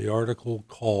from the article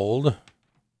called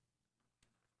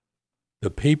 "The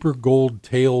Paper Gold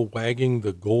Tail Wagging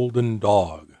the Golden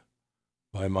Dog"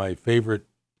 by my favorite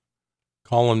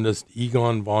columnist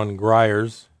Egon von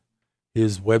Greyerz.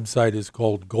 His website is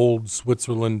called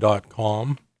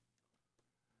goldswitzerland.com.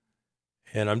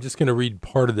 And I'm just going to read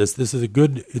part of this.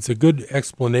 It's a good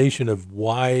explanation of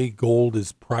why gold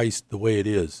is priced the way it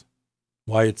is,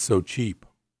 why it's so cheap.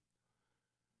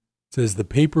 It says, "The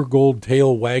paper gold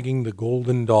tail wagging the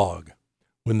golden dog.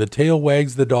 When the tail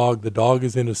wags the dog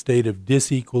is in a state of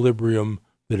disequilibrium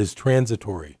that is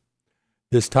transitory.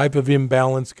 This type of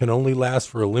imbalance can only last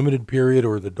for a limited period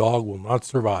or the dog will not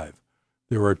survive.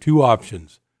 There are two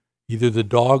options. Either the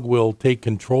dog will take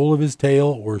control of his tail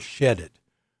or shed it.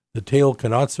 The tail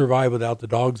cannot survive without the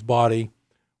dog's body,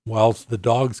 whilst the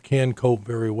dogs can cope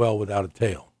very well without a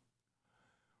tail.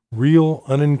 Real,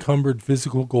 unencumbered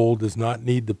physical gold does not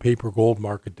need the paper gold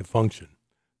market to function.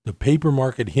 The paper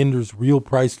market hinders real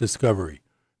price discovery.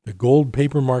 The gold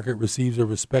paper market receives a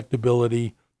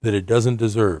respectability that it doesn't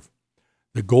deserve.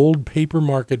 The gold paper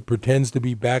market pretends to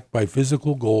be backed by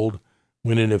physical gold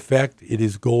when in effect it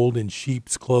is gold in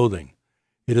sheep's clothing.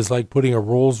 It is like putting a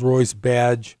Rolls-Royce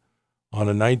badge on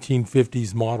a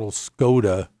 1950s model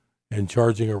Skoda and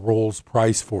charging a Rolls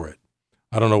price for it.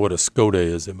 I don't know what a Skoda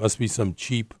is. It must be some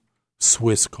cheap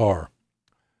Swiss car.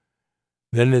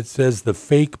 Then it says the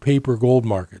fake paper gold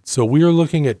market. So we are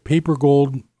looking at paper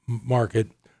gold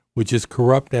market, which is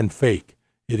corrupt and fake.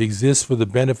 It exists for the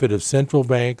benefit of central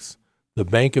banks, the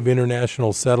Bank of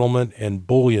International Settlement, and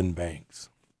bullion banks.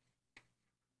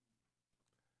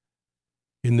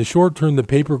 In the short term, the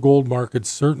paper gold market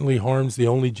certainly harms the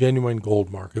only genuine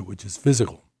gold market, which is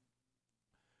physical.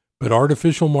 But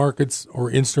artificial markets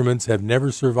or instruments have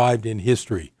never survived in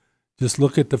history. Just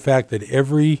look at the fact that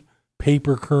every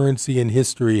paper currency in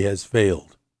history has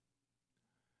failed.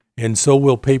 And so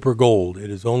will paper gold.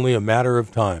 It is only a matter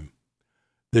of time.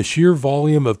 The sheer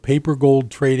volume of paper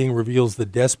gold trading reveals the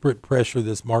desperate pressure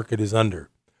this market is under.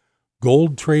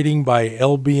 Gold trading by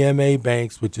LBMA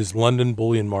banks, which is London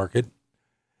Bullion Market,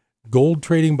 gold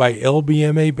trading by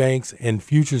LBMA banks and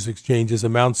futures exchanges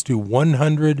amounts to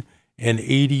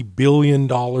 $180 billion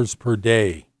per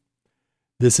day.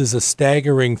 This is a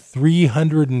staggering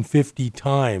 350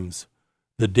 times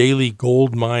the daily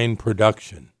gold mine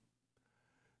production.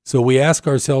 So we ask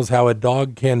ourselves how a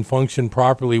dog can function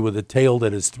properly with a tail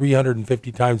that is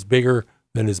 350 times bigger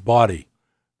than his body.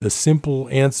 The simple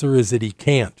answer is that he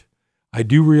can't. I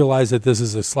do realize that this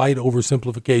is a slight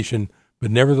oversimplification,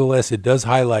 but nevertheless it does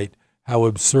highlight how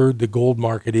absurd the gold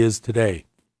market is today.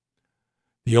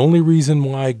 The only reason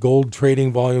why gold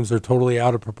trading volumes are totally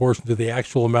out of proportion to the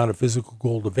actual amount of physical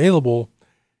gold available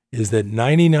is that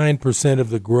 99% of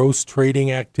the gross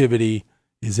trading activity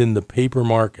is in the paper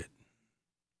market.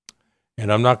 And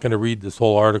I'm not going to read this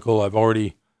whole article. I've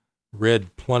already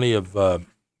read plenty of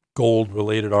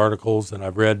gold-related articles, and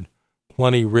I've read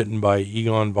plenty written by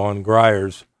Egon von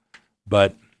Greyerz,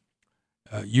 but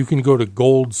you can go to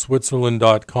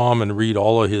goldswitzerland.com and read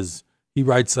all of his. He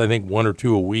writes, I think, 1 or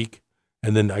 2 a week,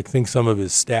 and then I think some of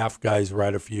his staff guys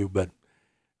write a few, but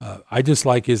I just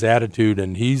like his attitude,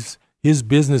 and his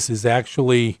business is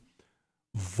actually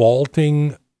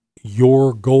vaulting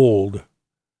your gold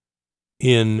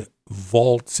in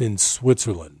vaults in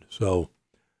Switzerland. So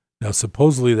now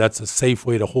supposedly that's a safe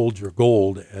way to hold your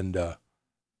gold, and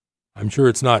I'm sure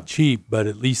it's not cheap, but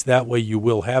at least that way you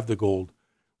will have the gold.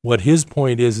 What his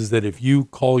point is that if you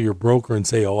call your broker and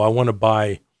say, I want to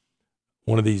buy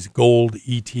one of these gold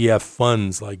ETF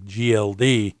funds like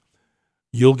GLD,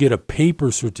 you'll get a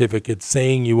paper certificate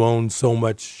saying you own so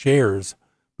much shares,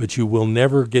 but you will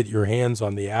never get your hands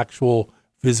on the actual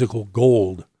physical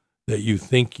gold that you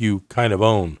think you kind of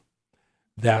own.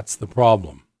 That's the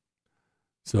problem.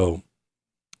 So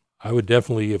I would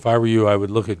definitely, if I were you, I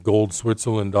would look at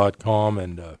goldswitzerland.com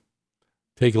and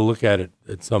take a look at it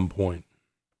at some point.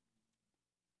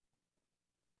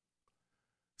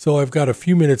 So I've got a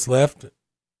few minutes left.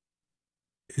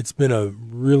 It's been a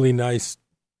really nice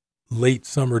late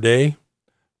summer day.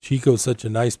 Chico's such a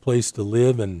nice place to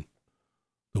live, and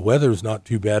the weather's not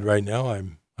too bad right now.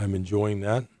 I'm enjoying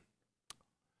that.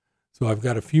 So I've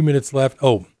got a few minutes left.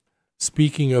 Oh,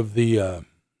 speaking of the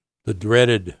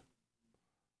dreaded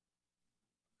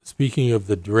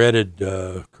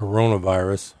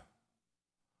coronavirus,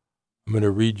 I'm going to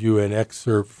read you an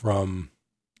excerpt from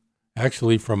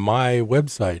my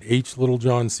website, H.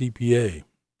 Littlejohn CPA.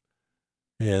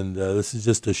 And this is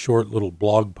just a short little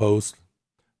blog post.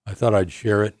 I thought I'd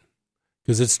share it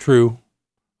because it's true.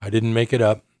 I didn't make it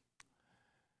up.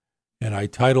 And I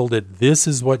titled it, "This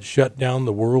is What Shut Down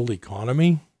the World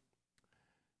Economy."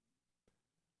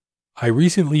 I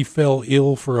recently fell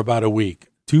ill for about a week.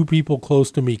 2 people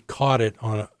close to me caught it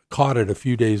a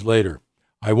few days later.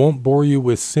 I won't bore you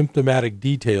with symptomatic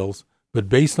details, but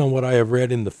based on what I have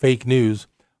read in the fake news,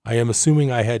 I am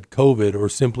assuming I had COVID or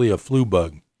simply a flu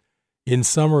bug. In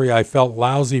summary, I felt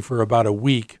lousy for about a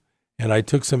week, and I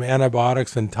took some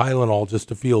antibiotics and Tylenol just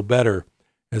to feel better,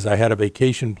 as I had a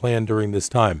vacation planned during this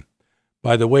time.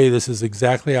 By the way, this is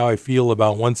exactly how I feel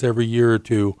about once every year or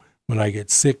two when I get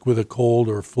sick with a cold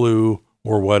or flu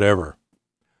or whatever.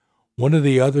 One of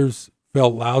the others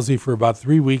felt lousy for about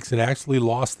 3 weeks and actually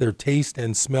lost their taste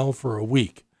and smell for a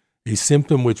week, a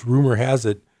symptom which, rumor has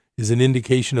it, is an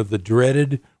indication of the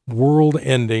dreaded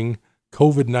world-ending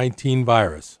COVID-19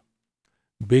 virus.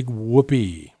 Big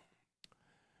whoopee.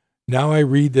 Now I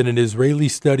read that an Israeli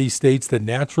study states that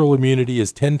natural immunity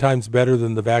is 10 times better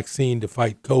than the vaccine to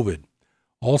fight COVID.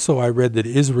 Also, I read that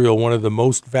Israel, one of the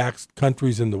most vaxxed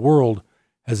countries in the world,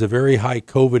 has a very high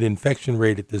COVID infection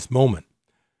rate at this moment.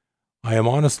 I am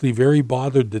honestly very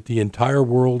bothered that the entire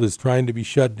world is trying to be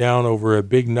shut down over a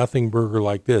big nothing burger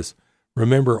like this.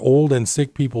 Remember, old and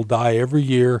sick people die every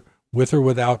year, with or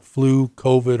without flu,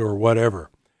 COVID, or whatever.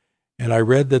 And I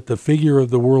read that the figure of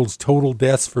the world's total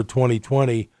deaths for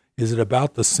 2020 is at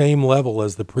about the same level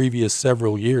as the previous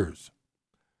several years.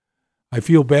 I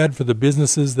feel bad for the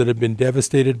businesses that have been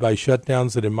devastated by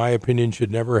shutdowns that, in my opinion,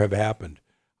 should never have happened.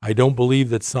 I don't believe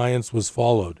that science was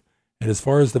followed. And as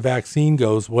far as the vaccine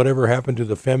goes, whatever happened to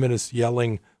the feminists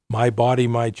yelling, "My body,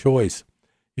 my choice"?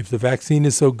 If the vaccine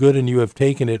is so good and you have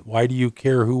taken it, why do you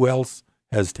care who else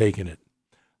has taken it?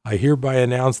 I hereby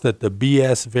announce that the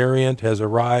BS variant has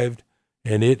arrived,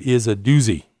 and it is a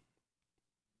doozy.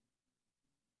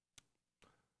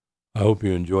 I hope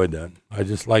you enjoyed that. I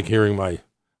just like hearing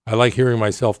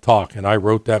myself talk, and I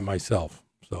wrote that myself.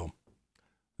 So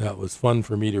that was fun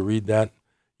for me to read that.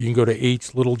 You can go to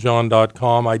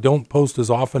hlittlejohn.com. I don't post as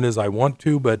often as I want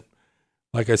to, but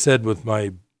like I said, with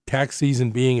my tax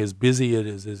season being as busy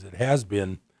as it has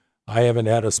been, I haven't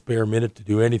had a spare minute to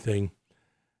do anything.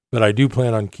 But I do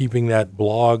plan on keeping that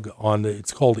blog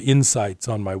it's called Insights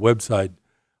on my website.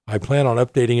 I plan on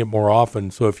updating it more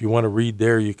often, so if you want to read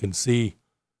there, you can see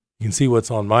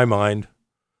what's on my mind.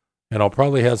 And I'll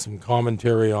probably have some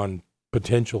commentary on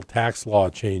potential tax law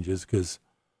changes, because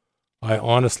I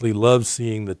honestly love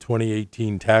seeing the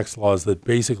 2018 tax laws that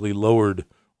basically lowered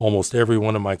almost every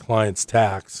one of my clients'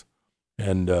 tax.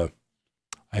 And I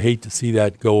hate to see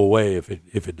that go away if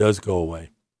it does go away.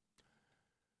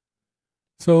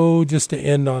 So just to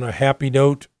end on a happy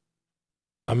note,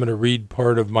 I'm going to read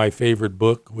part of my favorite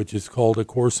book, which is called A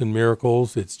Course in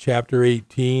Miracles. It's chapter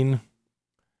 18,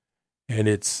 and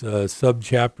it's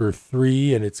subchapter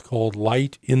 3, and it's called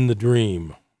Light in the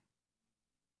Dream.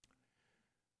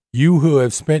 You who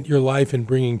have spent your life in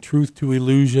bringing truth to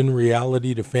illusion,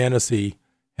 reality to fantasy,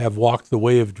 have walked the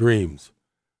way of dreams.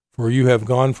 For you have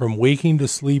gone from waking to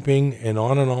sleeping and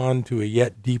on to a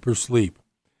yet deeper sleep.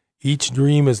 Each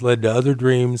dream has led to other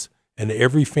dreams, and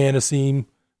every fantasy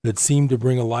that seemed to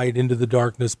bring a light into the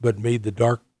darkness but made the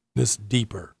darkness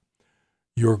deeper.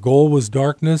 Your goal was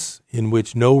darkness in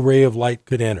which no ray of light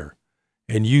could enter,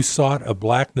 and you sought a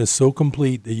blackness so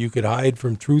complete that you could hide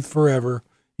from truth forever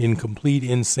in complete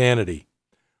insanity.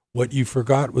 What you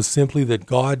forgot was simply that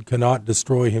God cannot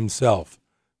destroy himself.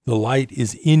 The light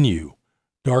is in you.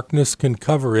 Darkness can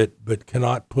cover it but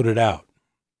cannot put it out.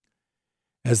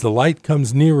 As the light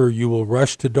comes nearer, you will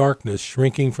rush to darkness,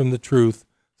 shrinking from the truth,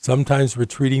 sometimes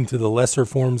retreating to the lesser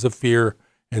forms of fear,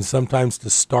 and sometimes to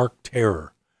stark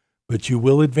terror. But you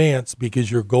will advance because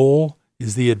your goal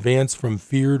is the advance from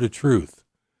fear to truth.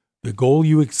 The goal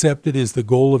you accepted is the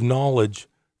goal of knowledge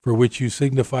for which you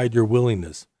signified your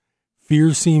willingness.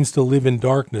 Fear seems to live in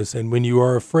darkness, and when you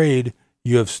are afraid,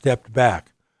 you have stepped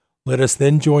back. Let us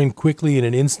then join quickly in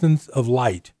an instant of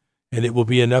light, and it will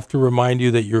be enough to remind you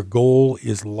that your goal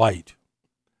is light.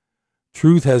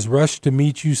 Truth has rushed to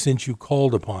meet you since you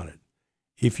called upon it.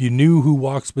 If you knew who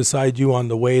walks beside you on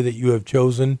the way that you have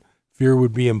chosen, fear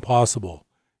would be impossible.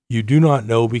 You do not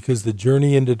know because the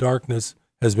journey into darkness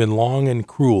has been long and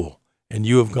cruel, and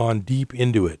you have gone deep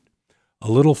into it. A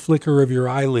little flicker of your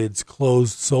eyelids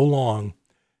closed so long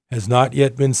has not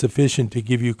yet been sufficient to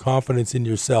give you confidence in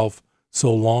yourself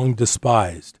so long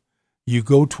despised. You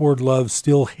go toward love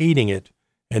still hating it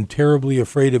and terribly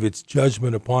afraid of its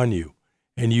judgment upon you,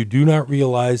 and you do not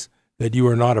realize that you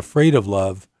are not afraid of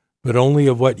love, but only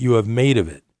of what you have made of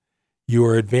it. You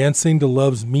are advancing to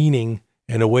love's meaning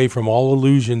and away from all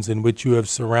illusions in which you have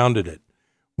surrounded it.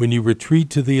 When you retreat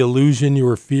to the illusion,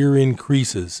 your fear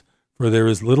increases, for there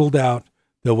is little doubt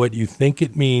that what you think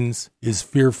it means is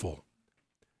fearful.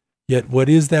 Yet what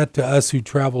is that to us who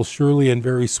travel surely and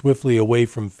very swiftly away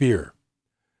from fear?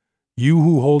 You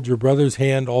who hold your brother's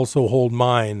hand also hold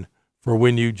mine, for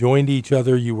when you joined each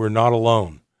other you were not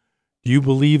alone. Do you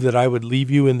believe that I would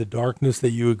leave you in the darkness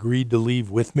that you agreed to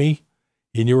leave with me?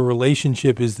 In your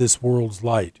relationship is this world's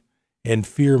light, and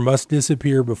fear must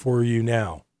disappear before you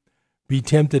now. Be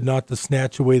tempted not to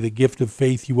snatch away the gift of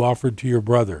faith you offered to your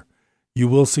brother. You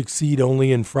will succeed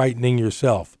only in frightening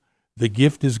yourself. The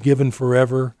gift is given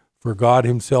forever, for God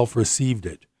himself received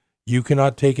it. You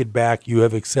cannot take it back. You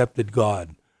have accepted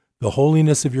God. The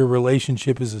holiness of your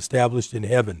relationship is established in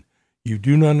heaven. You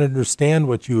do not understand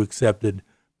what you accepted,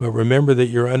 but remember that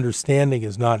your understanding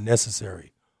is not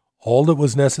necessary. All that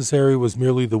was necessary was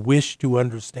merely the wish to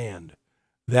understand.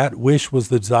 That wish was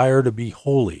the desire to be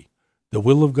holy. The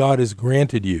will of God is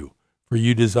granted you, for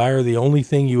you desire the only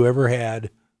thing you ever had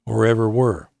or ever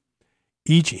were.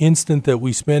 Each instant that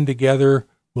we spend together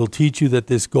will teach you that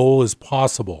this goal is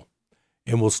possible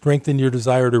and will strengthen your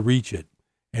desire to reach it.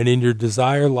 And in your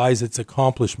desire lies its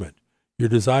accomplishment. Your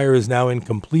desire is now in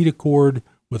complete accord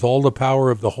with all the power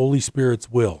of the Holy Spirit's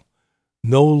will.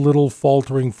 No little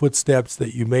faltering footsteps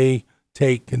that you may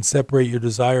take can separate your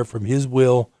desire from his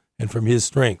will and from his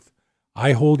strength.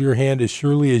 I hold your hand as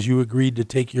surely as you agreed to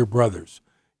take your brothers.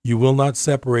 You will not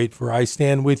separate, for I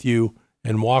stand with you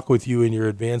and walk with you in your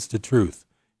advance to truth.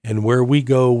 And where we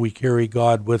go, we carry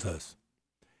God with us.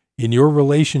 In your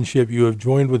relationship, you have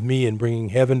joined with me in bringing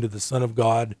heaven to the Son of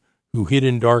God who hid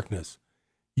in darkness.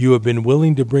 You have been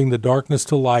willing to bring the darkness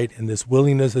to light, and this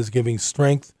willingness is giving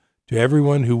strength to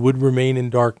everyone who would remain in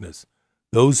darkness.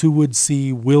 Those who would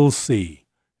see will see,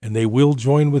 and they will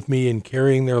join with me in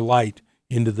carrying their light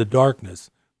into the darkness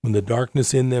when the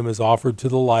darkness in them is offered to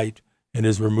the light and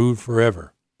is removed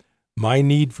forever. My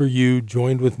need for you,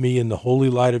 joined with me in the holy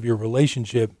light of your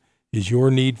relationship, is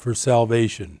your need for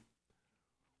salvation.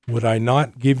 Would I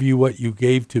not give you what you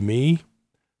gave to me?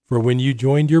 For when you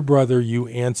joined your brother, you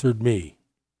answered me.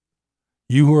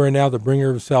 You who are now the bringer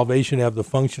of salvation have the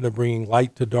function of bringing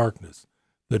light to darkness.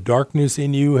 The darkness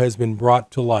in you has been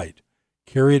brought to light.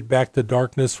 Carry it back to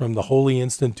darkness from the holy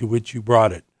instant to which you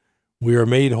brought it. We are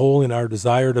made whole in our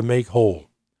desire to make whole.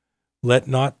 Let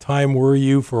not time worry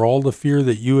you, for all the fear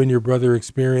that you and your brother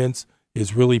experience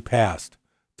is really past.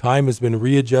 Time has been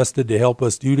readjusted to help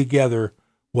us do together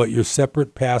what your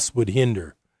separate paths would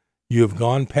hinder. You have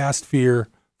gone past fear,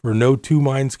 for no two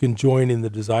minds can join in the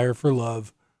desire for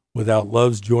love without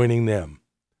love's joining them.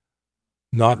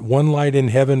 Not one light in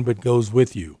heaven but goes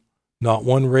with you. Not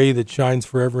one ray that shines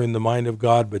forever in the mind of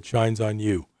God but shines on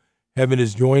you. Heaven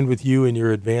is joined with you in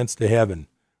your advance to heaven.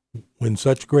 When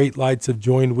such great lights have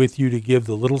joined with you to give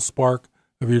the little spark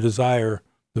of your desire,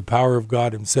 the power of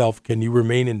God himself, can you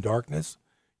remain in darkness?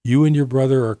 You and your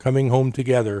brother are coming home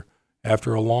together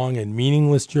after a long and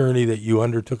meaningless journey that you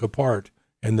undertook apart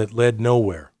and that led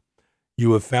nowhere.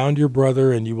 You have found your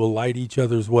brother, and you will light each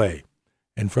other's way.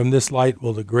 And from this light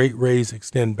will the great rays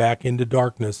extend back into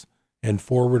darkness and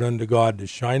forward unto God to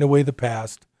shine away the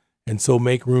past and so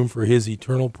make room for his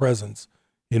eternal presence,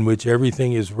 in which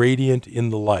everything is radiant in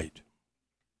the light.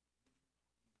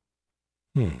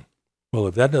 Well,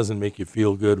 if that doesn't make you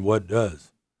feel good, what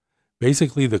does?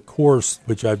 Basically, the course,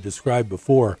 which I've described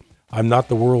before, I'm not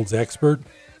the world's expert,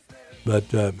 but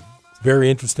it's a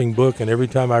very interesting book, and every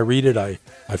time I read it, I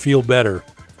feel better.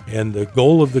 And the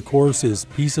goal of the course is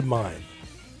peace of mind.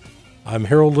 I'm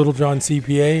Harold Littlejohn,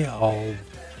 CPA. I'll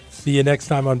see you next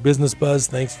time on Business Buzz.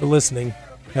 Thanks for listening.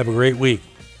 Have a great week.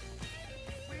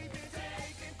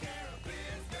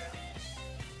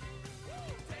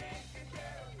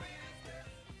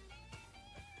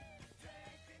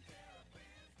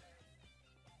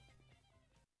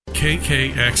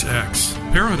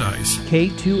 KKXX, Paradise.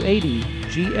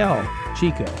 K280GL,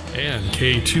 Chico. And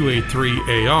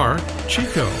K283AR,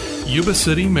 Chico, Yuba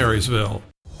City, Marysville.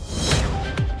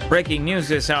 Breaking news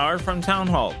this hour from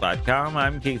townhall.com.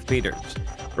 I'm Keith Peters.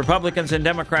 Republicans and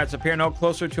Democrats appear no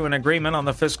closer to an agreement on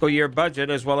the fiscal year budget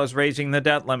as well as raising the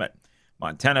debt limit.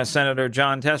 Montana Senator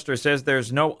John Tester says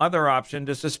there's no other option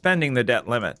to suspending the debt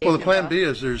limit. Well, the plan B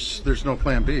is there's no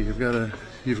plan B.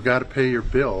 You've got to pay your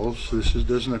bills.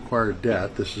 Doesn't acquire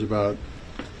debt. This is about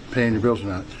paying your bills or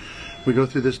not. We go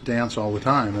through this dance all the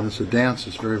time, and it's a dance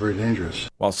that's very, very dangerous.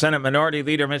 While Senate Minority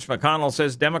Leader Mitch McConnell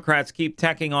says Democrats keep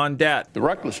tacking on debt. The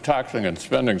reckless taxing and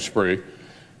spending spree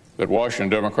that Washington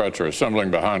Democrats are assembling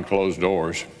behind closed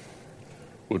doors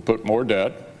would put more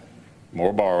debt,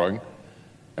 more borrowing,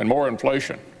 and more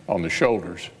inflation on the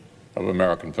shoulders of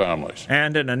American families.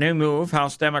 And in a new move,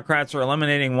 House Democrats are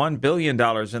eliminating $1 billion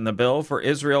in the bill for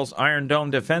Israel's Iron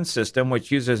Dome defense system, which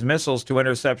uses missiles to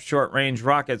intercept short-range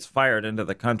rockets fired into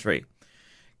the country.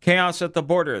 Chaos at the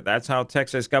border. That's how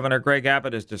Texas Governor Greg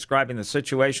Abbott is describing the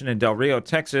situation in Del Rio,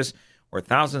 Texas, where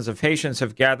thousands of Haitians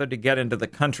have gathered to get into the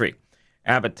country.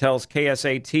 Abbott tells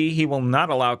KSAT he will not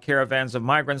allow caravans of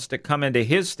migrants to come into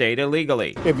his state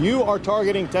illegally. If you are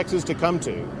targeting Texas to come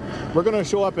to, we're going to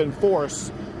show up in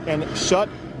force and shut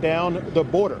down the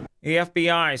border. The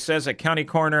FBI says a county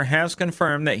coroner has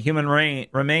confirmed that human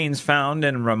remains found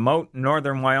in remote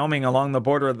northern Wyoming along the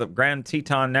border of the Grand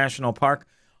Teton National Park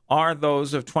are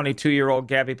those of 22-year-old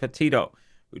Gabby Petito,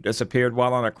 who disappeared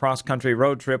while on a cross-country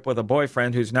road trip with a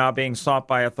boyfriend who's now being sought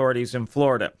by authorities in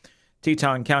Florida.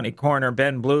 Teton County Coroner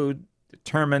Ben Blue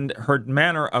determined her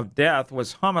manner of death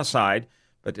was homicide,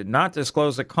 but did not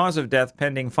disclose the cause of death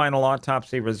pending final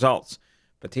autopsy results.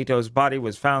 Petito's body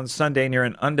was found Sunday near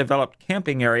an undeveloped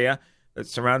camping area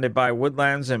that's surrounded by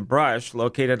woodlands and brush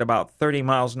located about 30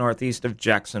 miles northeast of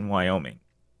Jackson, Wyoming.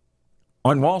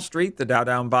 On Wall Street, the Dow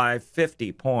down by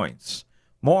 50 points.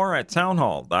 More at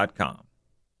townhall.com.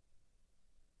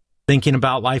 Thinking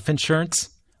about life insurance?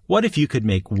 What if you could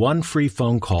make one free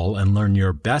phone call and learn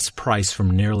your best price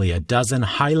from nearly a dozen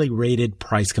highly rated,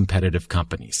 price-competitive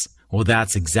companies? Well,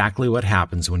 that's exactly what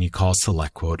happens when you call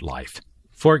SelectQuote Life.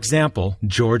 For example,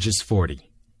 George is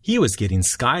 40. He was getting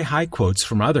sky-high quotes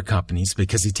from other companies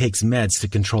because he takes meds to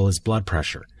control his blood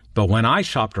pressure. But when I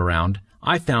shopped around,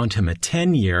 I found him a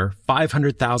 10-year,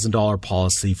 $500,000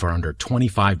 policy for under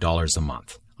 $25 a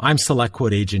month. I'm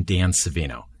SelectQuote agent Dan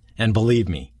Savino. And believe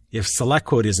me, if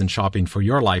SelectQuote isn't shopping for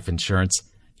your life insurance,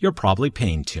 you're probably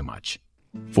paying too much.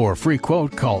 For a free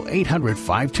quote, call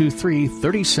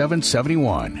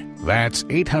 800-523-3771. That's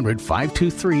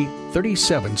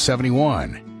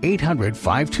 800-523-3771.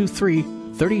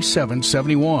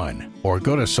 800-523-3771. Or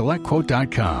go to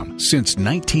SelectQuote.com. Since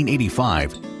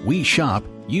 1985, we shop,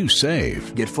 you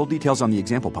save. Get full details on the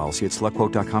example policy at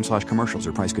SelectQuote.com/commercials.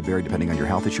 Or price could vary depending on your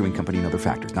health, issuing company, and other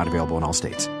factors. Not available in all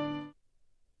states.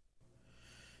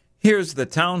 Here's the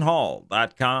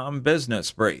townhall.com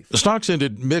business brief. The stocks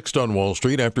ended mixed on Wall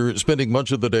Street after spending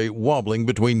much of the day wobbling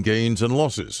between gains and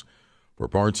losses. For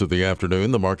parts of the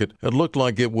afternoon, the market had looked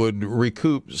like it would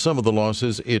recoup some of the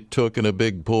losses it took in a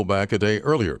big pullback a day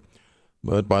earlier.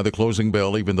 But by the closing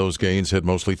bell, even those gains had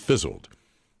mostly fizzled.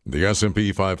 The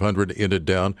S&P 500 ended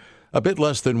down a bit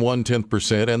less than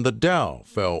 0.1%, and the Dow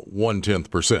fell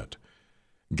 0.1%.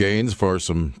 Gains for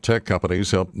some tech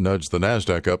companies helped nudge the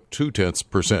Nasdaq up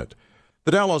 0.2%.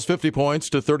 The Dow lost 50 points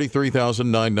to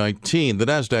 33,919. The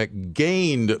Nasdaq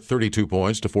gained 32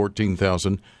 points to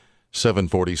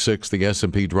 14,746. The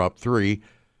S&P dropped 3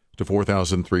 to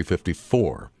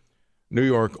 4,354. New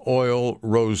York oil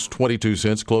rose 22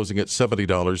 cents, closing at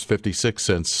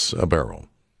 $70.56 a barrel.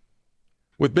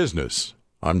 With business,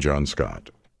 I'm John Scott.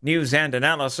 News and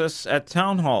analysis at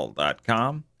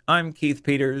townhall.com. I'm Keith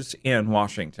Peters in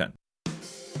Washington.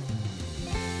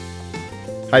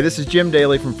 Hi, this is Jim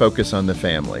Daly from Focus on the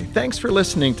Family. Thanks for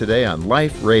listening today on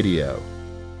Life Radio.